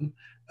work done,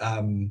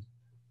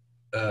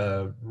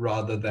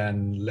 rather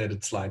than let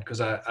it slide,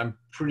 because I'm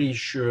pretty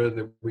sure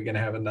that we're going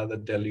to have another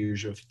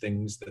deluge of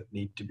things that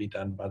need to be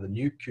done by the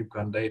new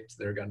KubeCon date.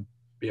 There are going to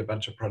be a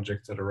bunch of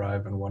projects that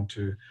arrive and want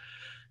to,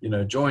 you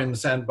know, join the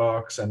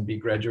sandbox and be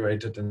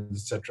graduated and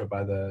etc.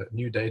 by the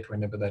new date,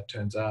 whenever that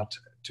turns out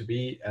to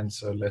be. And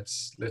so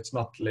let's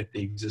not let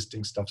the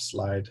existing stuff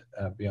slide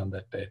beyond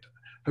that date.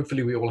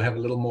 Hopefully we all have a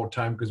little more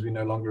time because we're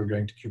no longer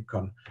going to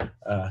KubeCon.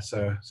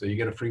 So you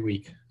get a free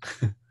week.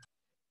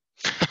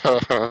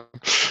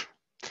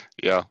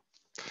 Yeah,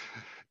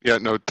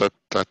 no,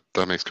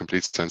 that makes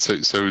complete sense.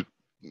 So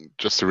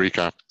just to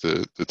recap,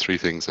 the three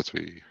things that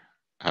we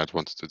had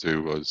wanted to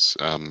do was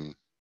the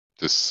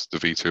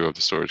V2 of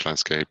the storage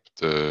landscape,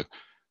 the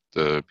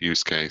the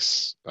use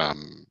case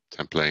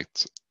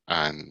template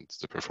and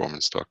the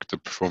performance doc. The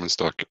performance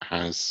doc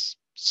has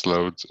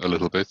slowed a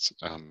little bit.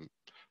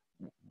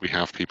 We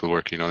have people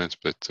working on it,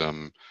 but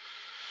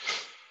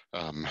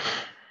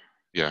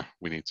yeah,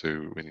 we need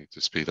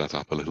to speed that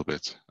up a little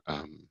bit.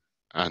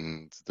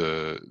 And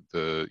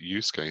the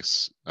use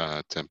case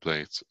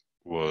template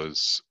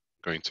was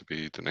going to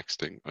be the next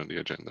thing on the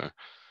agenda.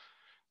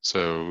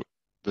 So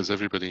does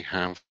everybody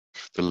have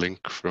the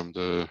link from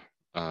the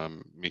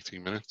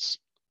meeting minutes?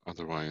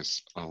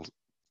 Otherwise, I'll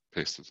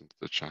paste it into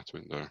the chat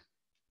window.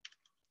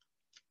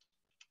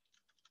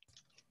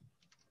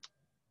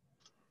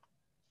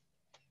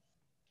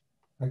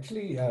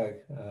 Actually,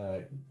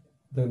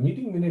 the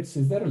meeting minutes,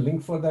 is there a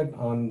link for that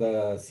on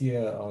the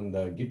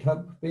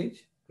GitHub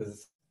page?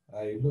 Because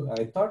I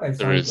thought I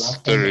saw it last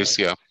time. There is,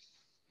 yeah.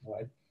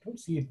 I don't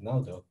see it now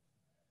though.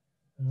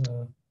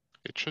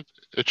 It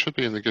should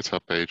be in the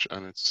GitHub page,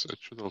 and it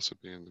should also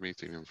be in the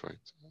meeting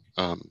invite.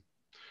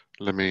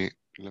 Let me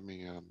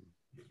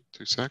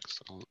 2 secs.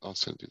 I'll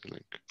send you the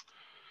link.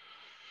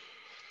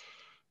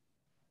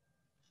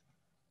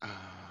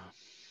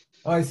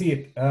 Oh, I see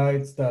it.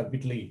 It's the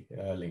bit.ly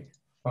link.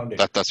 Found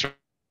it. That's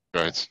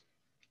right.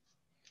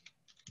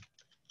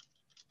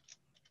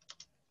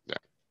 Yeah.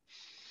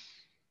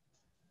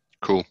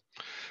 Cool.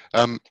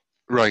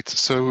 Right.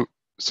 So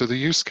the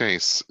use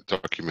case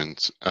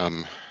document.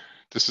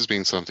 This has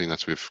been something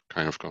that we've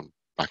kind of gone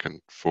back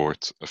and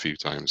forth a few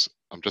times.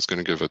 I'm just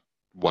going to give a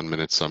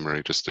 1-minute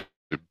summary just to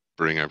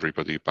bring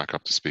everybody back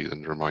up to speed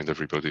and remind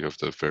everybody of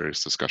the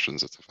various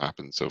discussions that have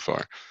happened so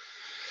far.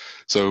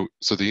 So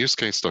the use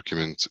case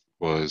document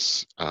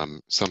was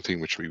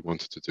something which we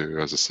wanted to do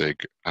as a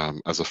SIG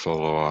as a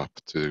follow-up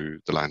to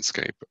the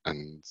landscape.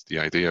 And the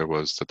idea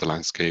was that the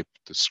landscape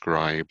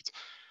described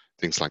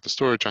things like the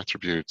storage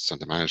attributes and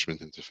the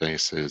management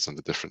interfaces and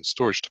the different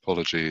storage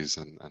topologies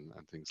and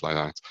things like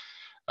that.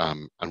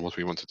 And what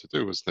we wanted to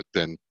do was that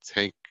then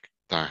take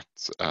that,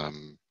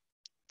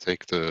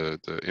 take the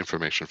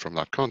information from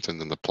that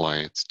content and apply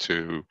it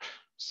to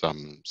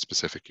some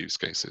specific use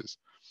cases.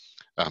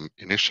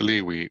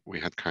 Initially, we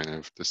had kind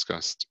of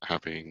discussed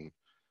having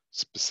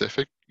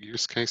specific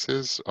use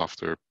cases.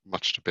 After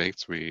much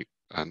debate,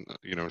 and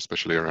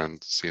especially around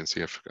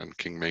CNCF and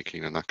king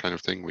making and that kind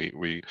of thing,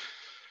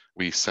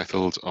 we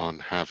settled on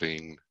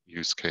having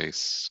use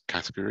case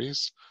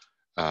categories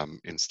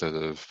instead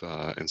of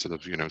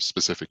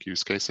specific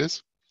use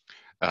cases.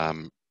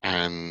 And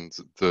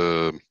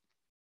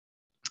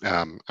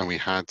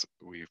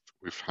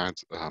we've had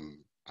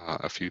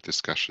a few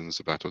discussions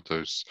about what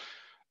those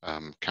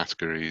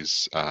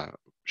categories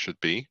should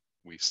be.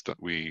 We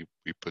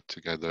put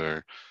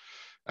together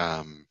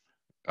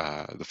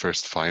the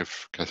first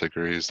 5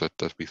 categories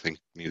that we think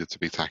needed to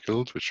be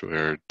tackled, which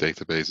were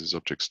databases,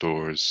 object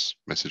stores,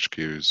 message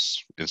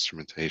queues,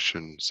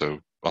 instrumentation. So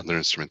under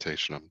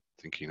instrumentation, I'm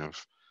thinking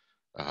of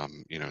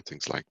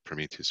things like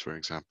Prometheus, for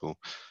example,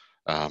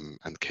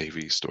 and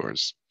KV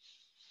stores.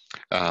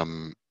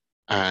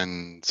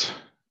 And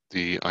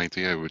the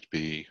idea would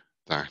be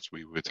that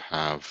we would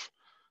have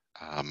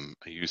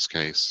a use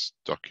case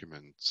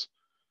document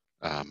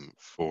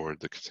for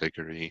the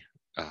category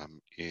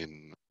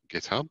in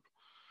GitHub.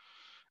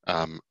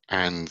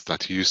 And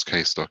that use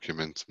case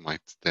document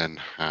might then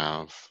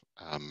have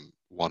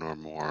 1 or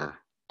more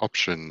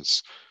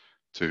options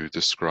to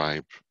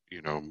describe,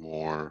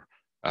 more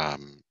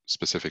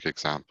specific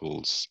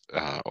examples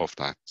of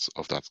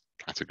that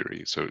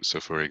category. So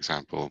for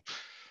example,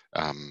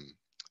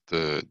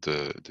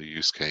 the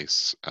use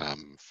case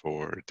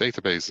for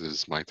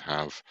databases might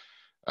have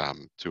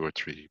 2 or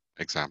 3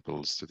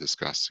 examples to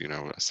discuss,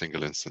 a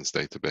single instance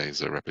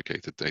database, a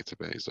replicated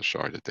database, a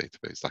sharded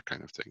database, that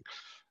kind of thing.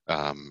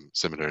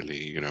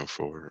 Similarly,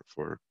 for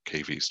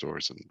KV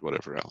stores and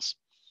whatever else.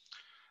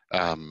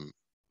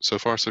 So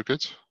far, so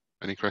good.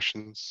 Any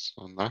questions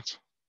on that?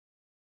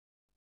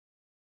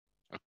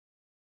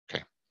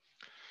 Okay.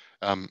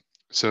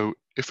 So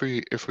if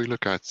we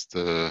look at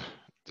the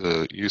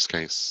use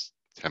case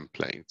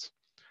template,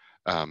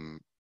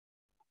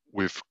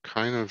 we've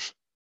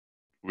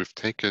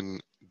taken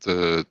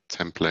the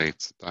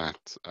template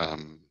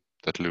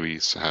that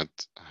Luis had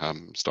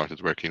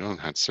started working on,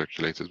 had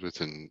circulated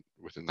within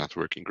that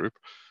working group,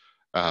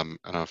 and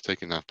I've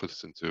taken that, put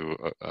it into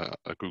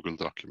a Google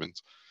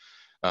document,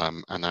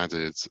 and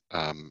added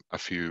a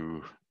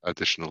few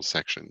additional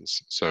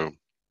sections. So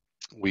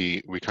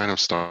we kind of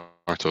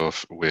start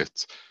off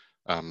with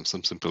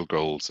some simple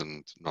goals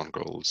and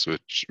non-goals,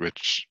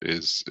 which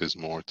is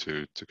more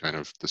to kind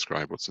of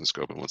describe what's in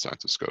scope and what's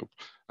out of scope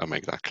and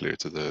make that clear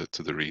to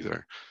the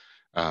reader.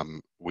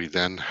 We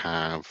then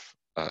have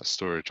a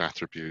storage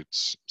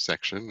attributes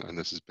section, and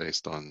this is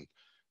based on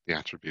the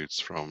attributes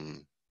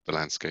from the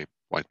landscape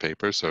white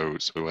paper. So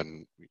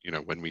when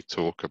we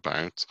talk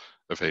about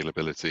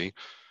availability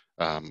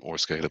or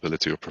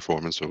scalability or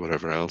performance or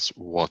whatever else,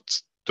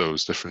 what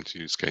those different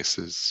use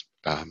cases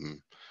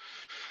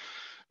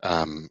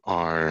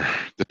are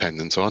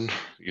dependent on.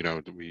 You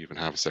know, we even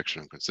have a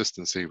section on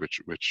consistency,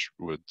 which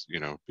would, you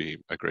know, be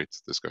a great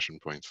discussion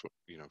point for,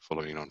 you know,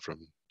 following on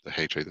from the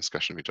HA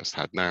discussion we just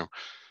had now,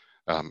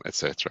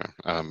 etc.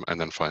 And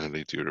then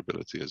finally,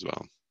 durability as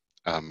well.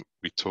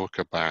 We talk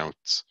about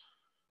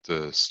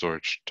the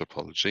storage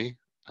topology,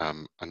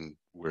 and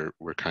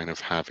we're kind of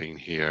having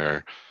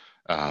here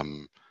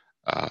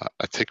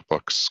a tick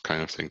box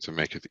kind of thing to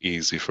make it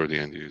easy for the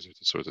end user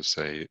to sort of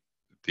say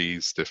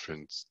these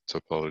different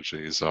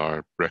topologies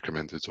are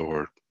recommended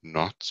or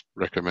not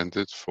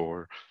recommended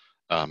for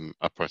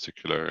a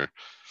particular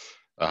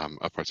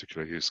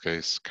use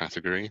case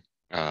category.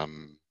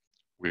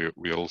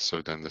 We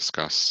also then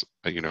discuss,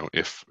 you know,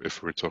 if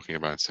we're talking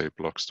about, say,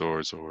 block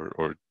stores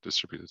or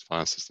distributed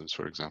file systems,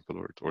 for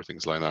example, or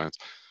things like that,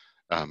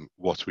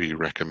 what we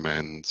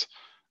recommend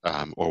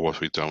or what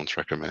we don't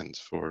recommend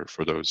for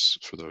those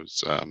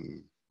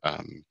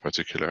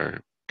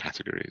particular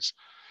categories.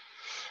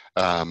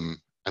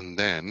 And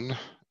then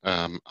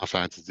I've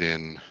added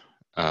in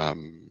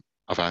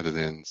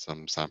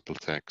some sample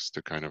text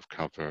to kind of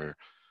cover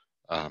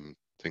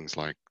things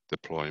like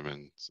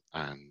deployment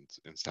and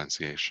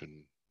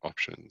instantiation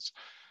options.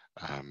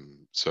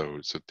 So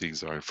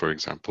these are, for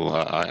example,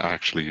 I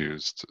actually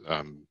used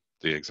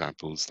the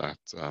examples that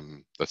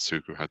that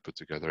Sugu had put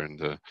together in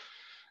the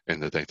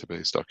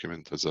database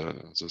document as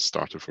a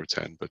starter for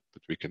 10, but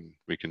we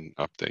can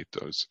update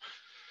those.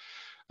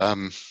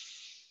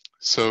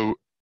 So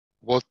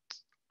what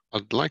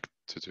I'd like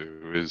to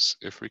do is,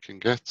 if we can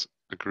get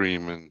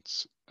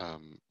agreement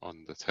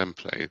on the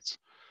template,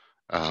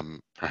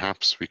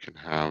 perhaps we can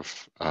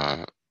have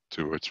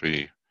two or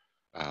three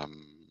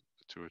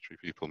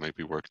people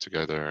maybe work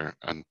together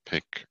and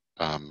pick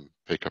a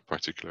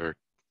particular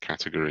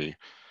category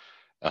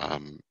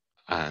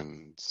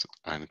and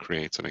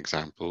create an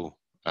example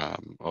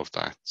of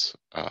that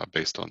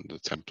based on the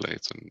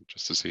template, and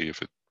just to see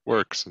if it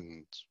works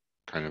and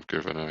kind of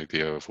give an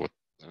idea of what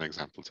an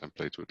example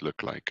template would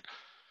look like.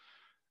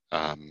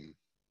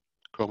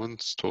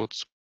 Comments,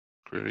 thoughts,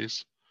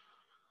 queries?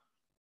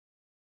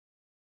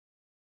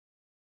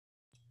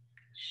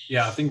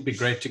 Yeah, I think it'd be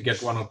great to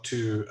get one or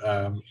two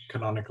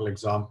canonical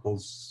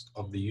examples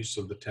of the use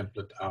of the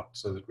template out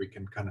so that we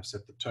can kind of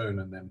set the tone,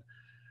 and then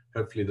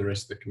hopefully the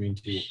rest of the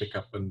community will pick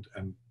up and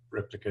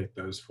replicate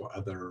those for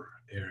other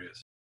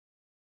areas.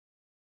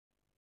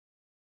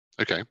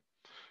 Okay.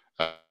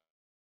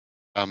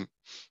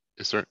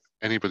 Is there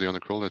anybody on the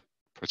call that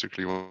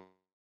particularly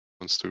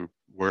wants to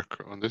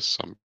work on this?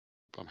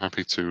 I'm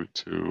happy to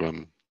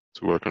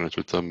work on it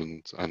with them,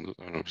 and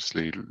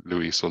obviously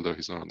Luis, although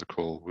he's not on the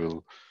call,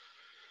 will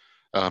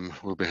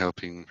be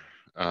helping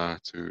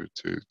to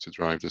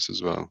drive this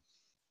as well.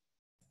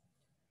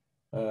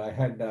 I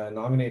had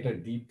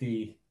nominated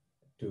Deepthi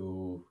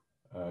to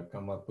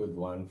come up with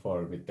one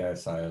for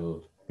Vitess.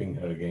 I'll ping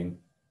her again.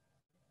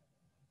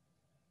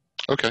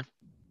 Okay,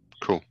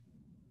 cool.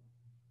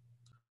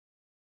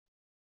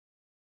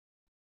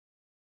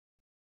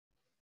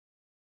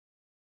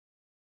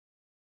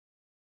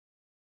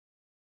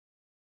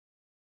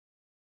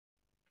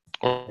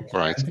 All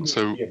right.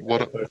 So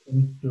what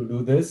person to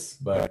do this,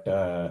 but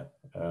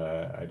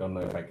I don't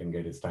know if I can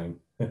get his time.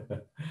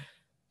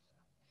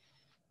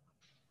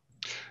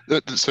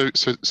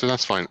 So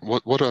that's fine.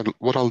 What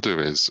I'll do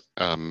is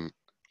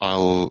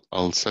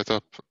I'll set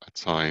up a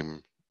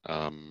time.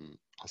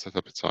 I'll set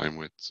up a time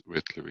with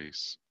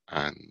Luis,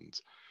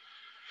 and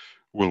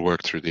we'll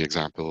work through the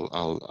example.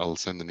 I'll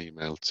send an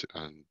email to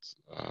and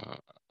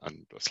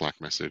a Slack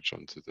message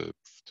onto the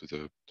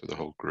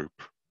whole group.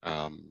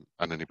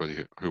 And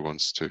anybody who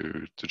wants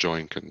to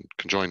join can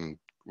join.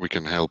 We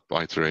can help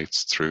iterate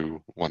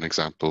through one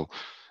example,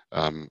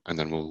 and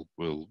then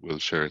we'll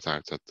share it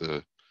out at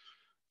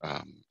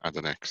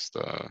the next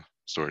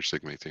Storage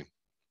SIG meeting.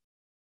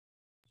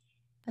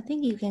 I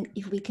think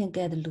if we can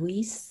get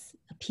Luis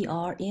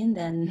PR in,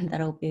 then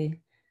that'll be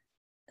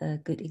a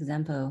good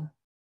example,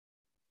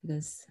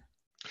 because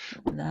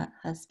that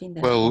has been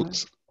there for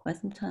quite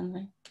some time,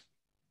 right?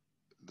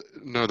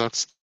 No,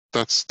 that's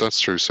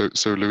true. So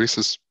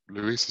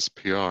Luis's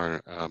PR,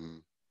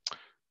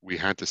 we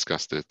had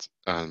discussed it,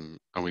 and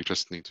we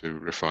just need to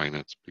refine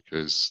it,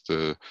 because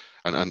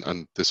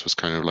and this was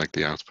kind of like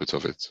the output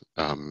of it.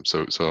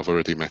 So I've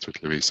already met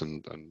with Luis,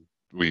 and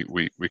we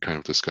kind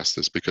of discussed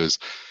this, because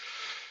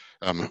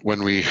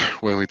when we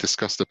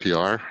discussed the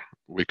PR,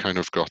 we kind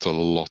of got a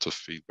lot of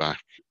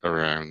feedback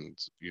around,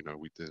 you know,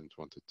 we didn't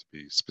want it to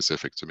be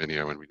specific to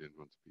Minio, and we didn't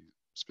want to be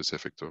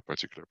specific to a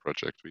particular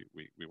project. We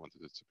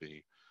wanted it to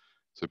be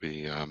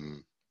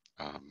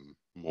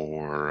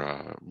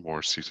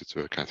more suited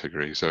to a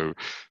category. So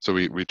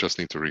we just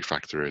need to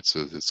refactor it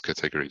so that it's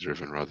category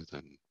driven rather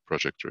than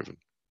project driven.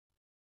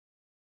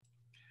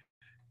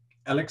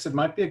 Alex, it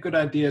might be a good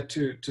idea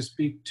to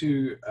speak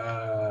to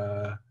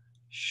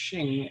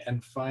Xing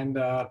and find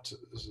out,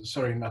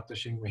 sorry, not the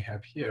Xing we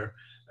have here,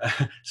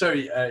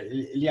 sorry,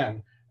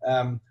 Liang,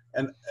 and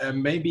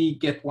maybe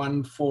get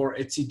one for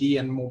etcd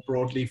and more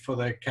broadly for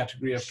the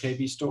category of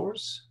KB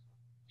stores.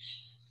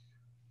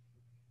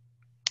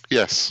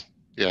 Yes,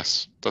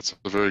 yes, that's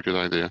a very good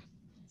idea.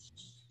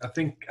 I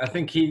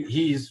think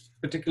he's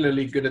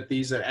particularly good at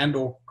these, and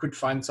or could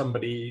find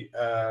somebody,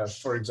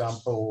 for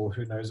example,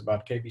 who knows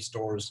about KB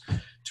stores,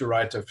 to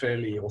write a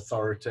fairly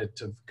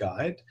authoritative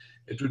guide.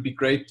 It would be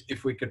great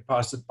if we could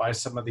pass it by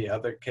some of the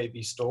other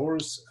KB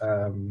stores.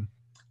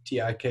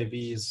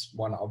 TIKV is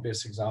one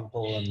obvious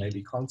example, and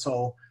maybe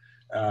Console,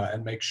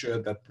 and make sure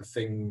that the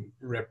thing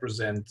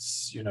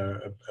represents, you know,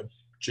 a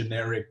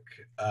generic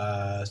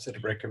set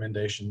of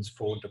recommendations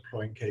for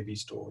deploying KB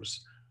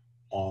stores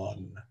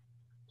on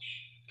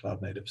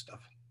cloud native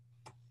stuff.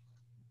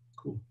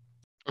 Cool.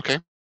 Okay.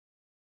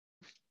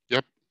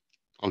 Yep,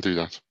 I'll do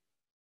that.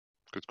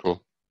 Good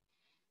call.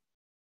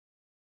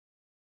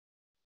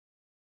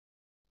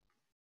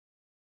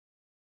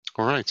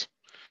 All right.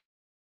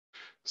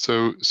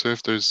 So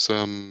if there's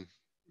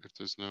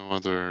no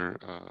other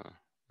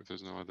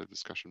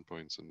discussion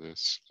points on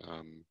this,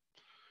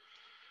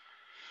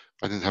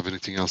 I didn't have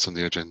anything else on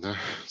the agenda.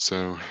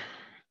 So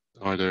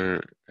are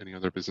there any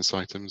other business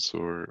items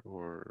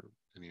or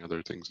any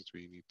other things that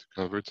we need to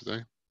cover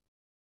today?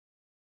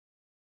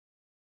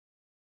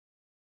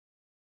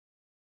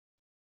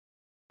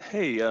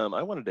 Hey,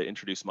 I wanted to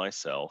introduce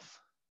myself.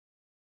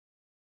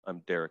 I'm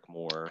Derek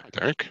Moore. Hi,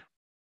 Derek.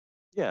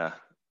 Yeah.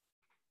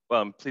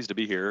 Well, I'm pleased to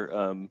be here.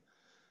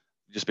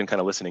 Just been kind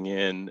of listening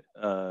in.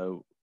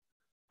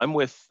 I'm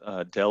with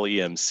Dell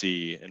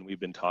EMC, and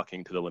we've been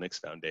talking to the Linux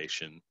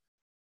Foundation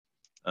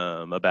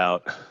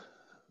about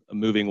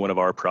moving one of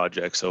our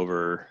projects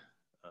over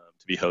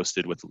to be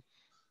hosted with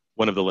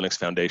one of the Linux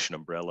Foundation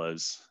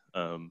umbrellas.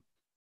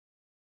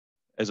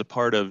 As a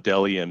part of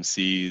Dell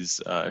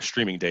EMC's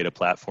streaming data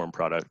platform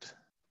product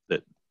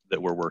that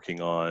we're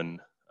working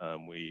on,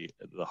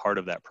 the heart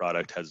of that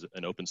product has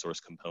an open source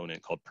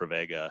component called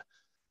Pravega,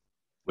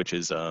 which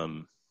is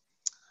you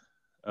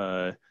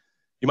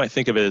might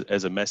think of it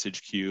as a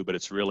message queue, but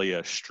it's really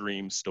a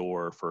stream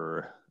store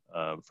for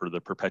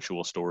the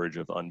perpetual storage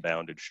of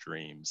unbounded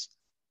streams.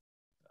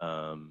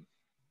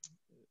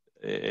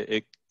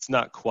 It's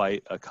not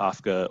quite a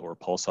Kafka or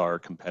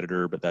Pulsar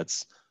competitor, but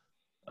that's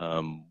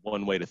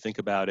one way to think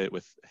about it.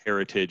 With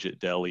heritage at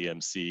Dell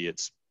EMC,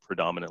 it's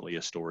predominantly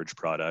a storage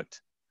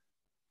product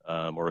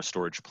or a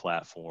storage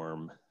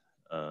platform.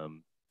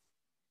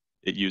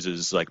 It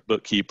uses like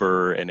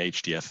Bookkeeper and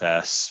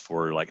HDFS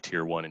for like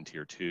tier 1 and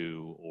tier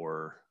 2,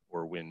 or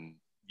when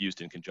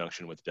used in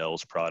conjunction with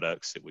Dell's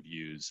products, it would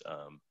use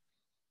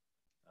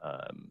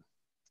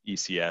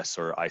ECS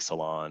or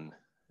Isilon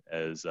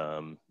as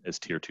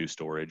tier 2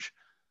 storage,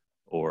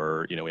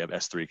 or we have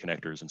S3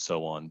 connectors and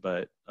so on.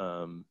 But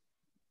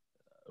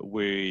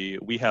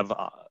we have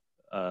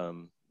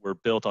we're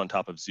built on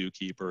top of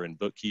Zookeeper and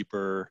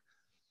Bookkeeper,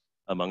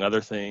 among other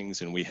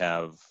things, and we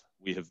have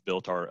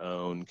built our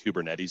own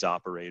Kubernetes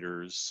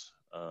operators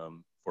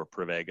for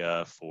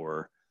Pravega,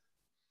 for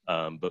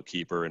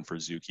Bookkeeper, and for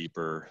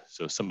Zookeeper.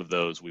 So some of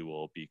those we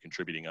will be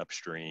contributing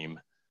upstream,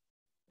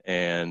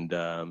 and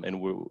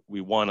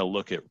we want to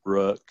look at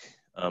Rook,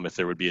 if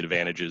there would be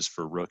advantages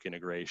for Rook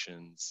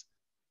integrations,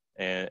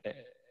 and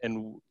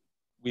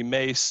we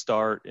may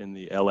start in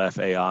the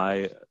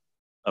LFAI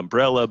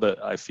umbrella,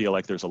 but I feel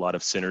like there's a lot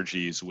of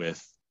synergies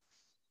with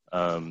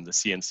the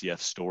CNCF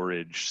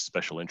Storage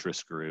special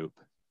interest group.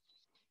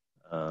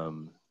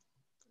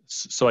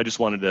 So I just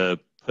wanted to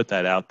put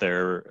that out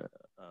there.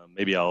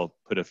 Maybe I'll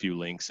put a few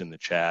links in the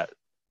chat.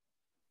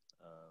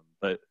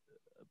 But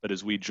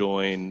as we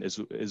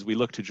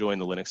look to join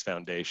the Linux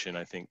Foundation,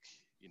 I think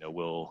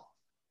we'll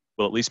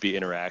at least be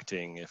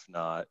interacting, if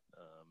not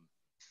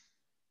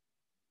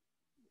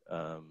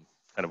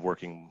kind of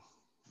working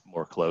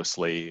more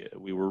closely.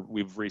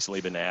 We've recently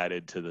been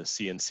added to the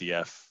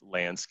CNCF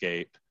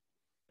landscape,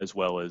 as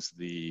well as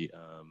the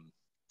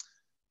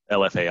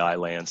LFAI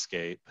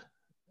landscape,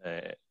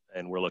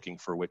 and we're looking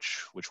for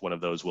which one of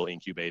those we'll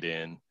incubate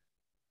in.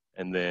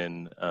 And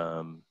then,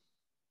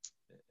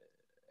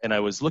 and I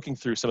was looking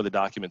through some of the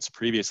documents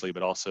previously,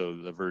 but also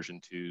the version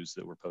 2s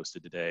that were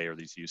posted today, or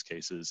these use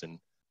cases, and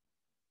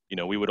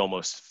we would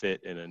almost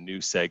fit in a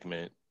new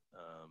segment,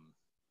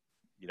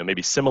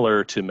 maybe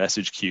similar to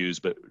message queues,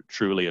 but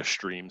truly a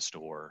stream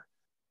store.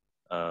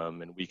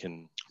 And we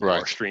can,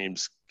 our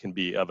streams can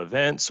be of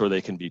events, or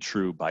they can be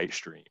true byte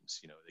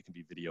streams. They can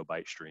be video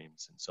byte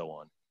streams and so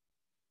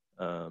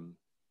on.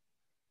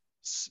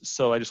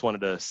 So I just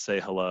wanted to say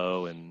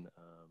hello and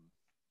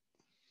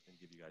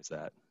give you guys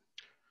that.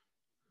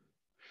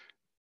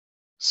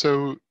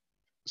 So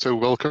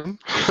welcome.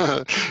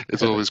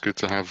 It's always good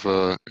to have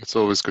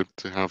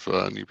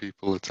new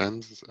people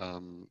attend.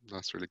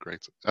 That's really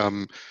great.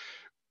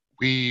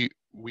 We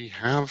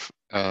have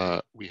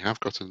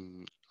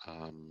gotten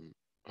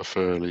a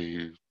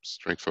fairly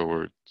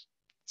straightforward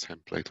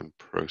template and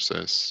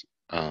process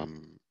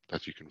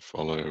that you can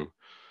follow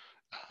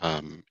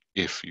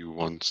if you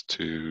want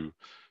to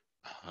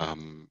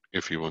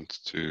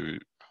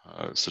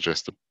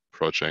suggest a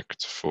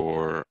project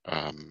for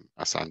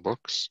a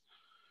sandbox.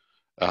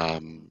 I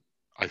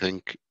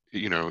think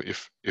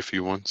if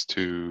you want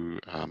to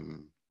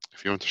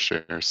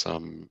share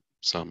some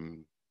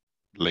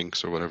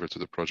links or whatever to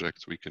the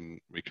project, we can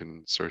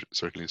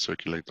certainly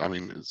circulate. I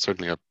mean,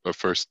 certainly a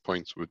first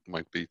point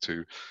might be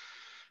to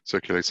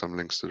circulate some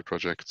links to the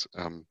project,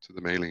 to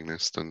the mailing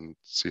list, and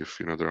see if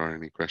there are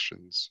any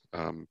questions.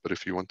 But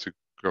if you want to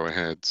go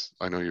ahead,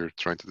 I know you're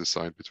trying to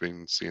decide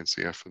between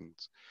CNCF and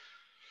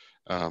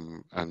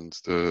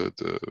the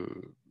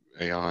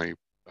AI,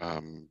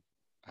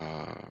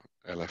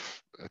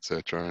 LF,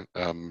 etc.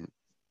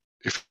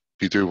 If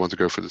you do want to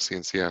go for the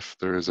CNCF,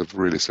 there is a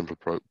really simple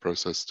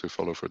process to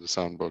follow for the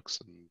sandbox,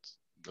 and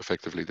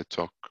effectively the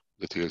TOC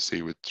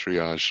would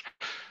triage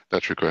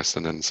that request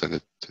and then send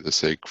it to the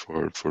SIG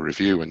for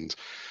review, and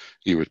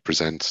you would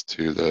present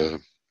to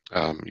the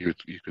you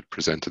could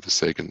present to the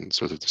SIG and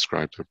sort of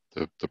describe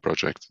the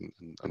project,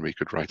 and we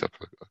could write up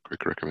a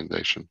quick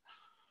recommendation.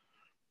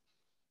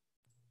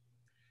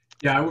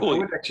 Yeah, I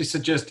would actually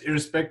suggest,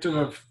 irrespective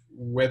of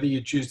whether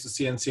you choose the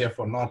CNCF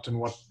or not, and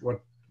what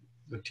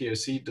the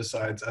TOC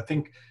decides, I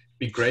think it'd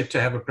be great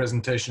to have a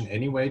presentation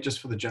anyway, just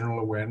for the general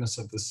awareness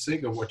of the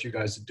SIG of what you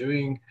guys are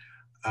doing.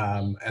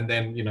 And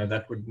then,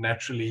 that would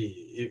naturally,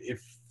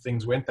 if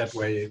things went that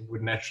way, it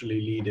would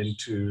naturally lead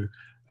into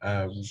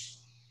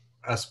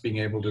us being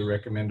able to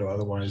recommend or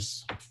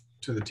otherwise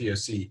to the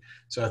TOC.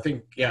 So I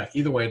think, yeah,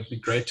 either way, it'd be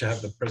great to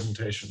have the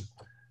presentation,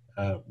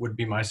 would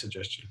be my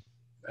suggestion.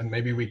 And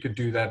maybe we could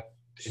do that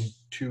in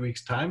 2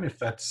 weeks' time, if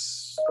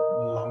that's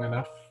long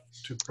enough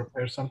to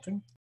prepare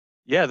something.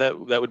 Yeah, that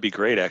would be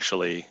great,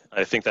 actually.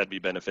 I think that'd be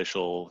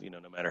beneficial,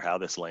 no matter how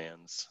this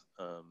lands.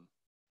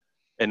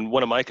 And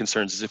one of my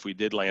concerns is if we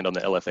did land on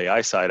the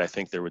LFAI side, I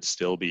think there would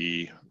still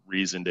be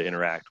reason to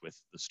interact with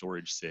the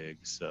storage SIG.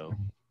 So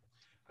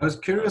I was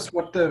curious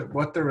what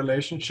the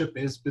relationship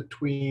is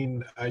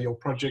between your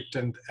project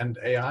and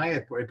AI.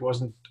 It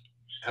wasn't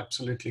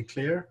absolutely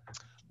clear.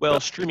 Well,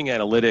 streaming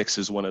analytics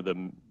is one of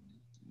the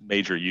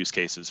major use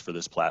cases for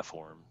this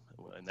platform,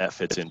 and that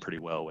fits in pretty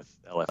well with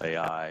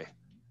LFAI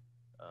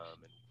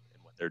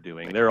and what they're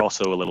doing. They're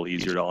also a little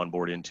easier to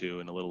onboard into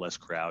and a little less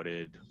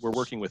crowded. We're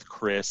working with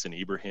Chris and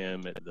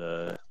Ibrahim at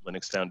the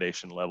Linux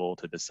Foundation level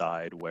to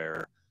decide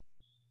where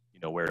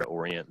to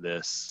orient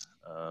this.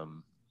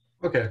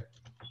 Okay.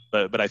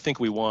 But I think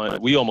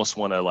we almost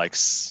want to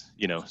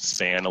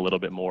span a little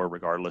bit more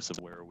regardless of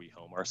where we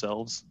home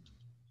ourselves.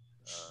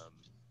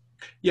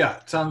 Yeah,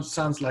 it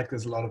sounds like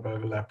there's a lot of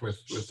overlap with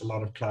a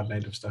lot of cloud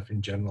native stuff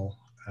in general.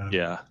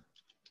 Yeah.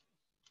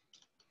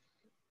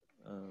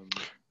 All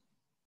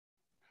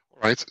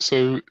right.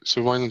 So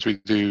why don't we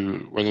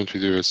do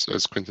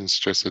as Quentin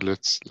suggested?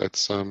 Let's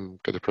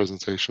get a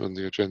presentation on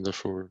the agenda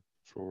for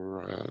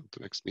the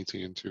next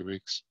meeting in 2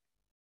 weeks.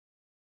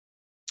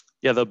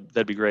 Yeah,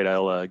 that'd be great.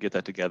 I'll get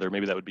that together.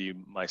 Maybe that would be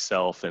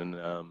myself and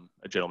a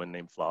gentleman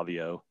named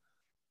Flavio.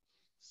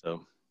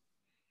 So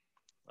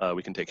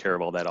we can take care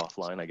of all that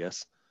offline, I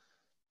guess.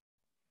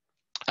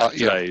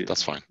 Yeah,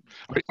 that's fine.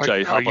 Should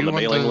I hop on the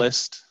mailing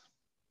list?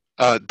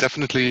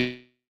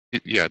 Definitely.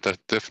 Yeah,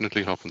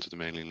 definitely hop onto the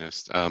mailing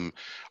list.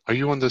 Are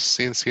you on the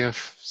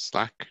CNCF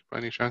Slack by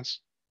any chance?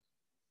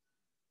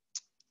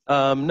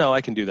 No, I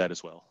can do that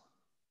as well.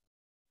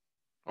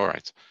 All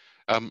right.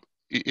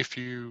 If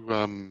you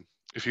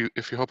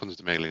hop onto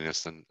the mailing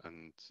list and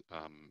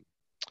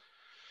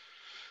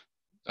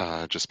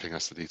just ping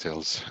us the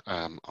details,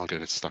 I'll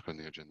get it stuck on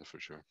the agenda for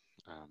sure.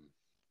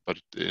 But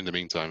in the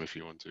meantime, if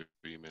you want to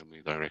email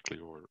me directly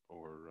or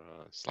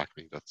Slack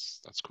me,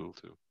 that's cool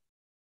too.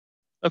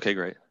 Okay,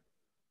 great.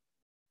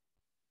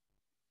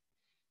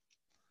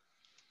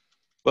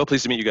 Well,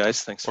 pleased to meet you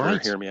guys. Thanks for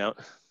hearing me out.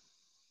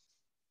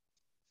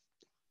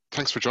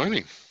 Thanks for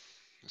joining.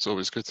 It's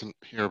always good to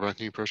hear about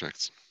new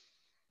projects.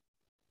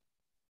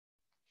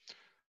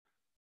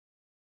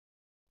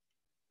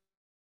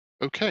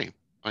 Okay,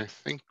 I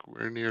think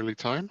we're nearly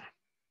time.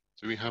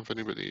 Do we have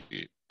anybody,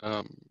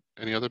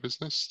 any other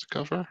business to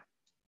cover?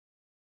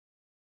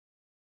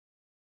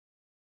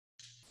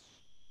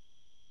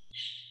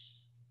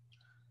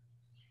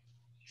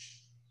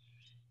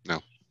 No.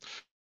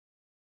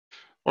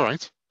 All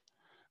right.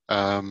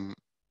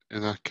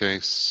 In that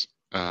case,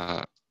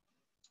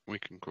 we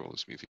can call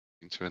this meeting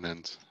to an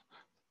end.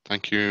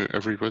 Thank you,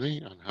 everybody,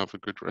 and have a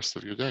good rest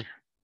of your day.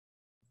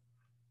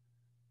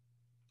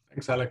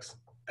 Thanks, Alex.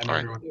 And all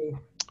everyone.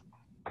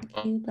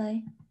 Thank you.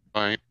 Bye.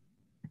 Bye.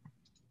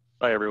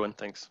 Bye, everyone.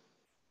 Thanks.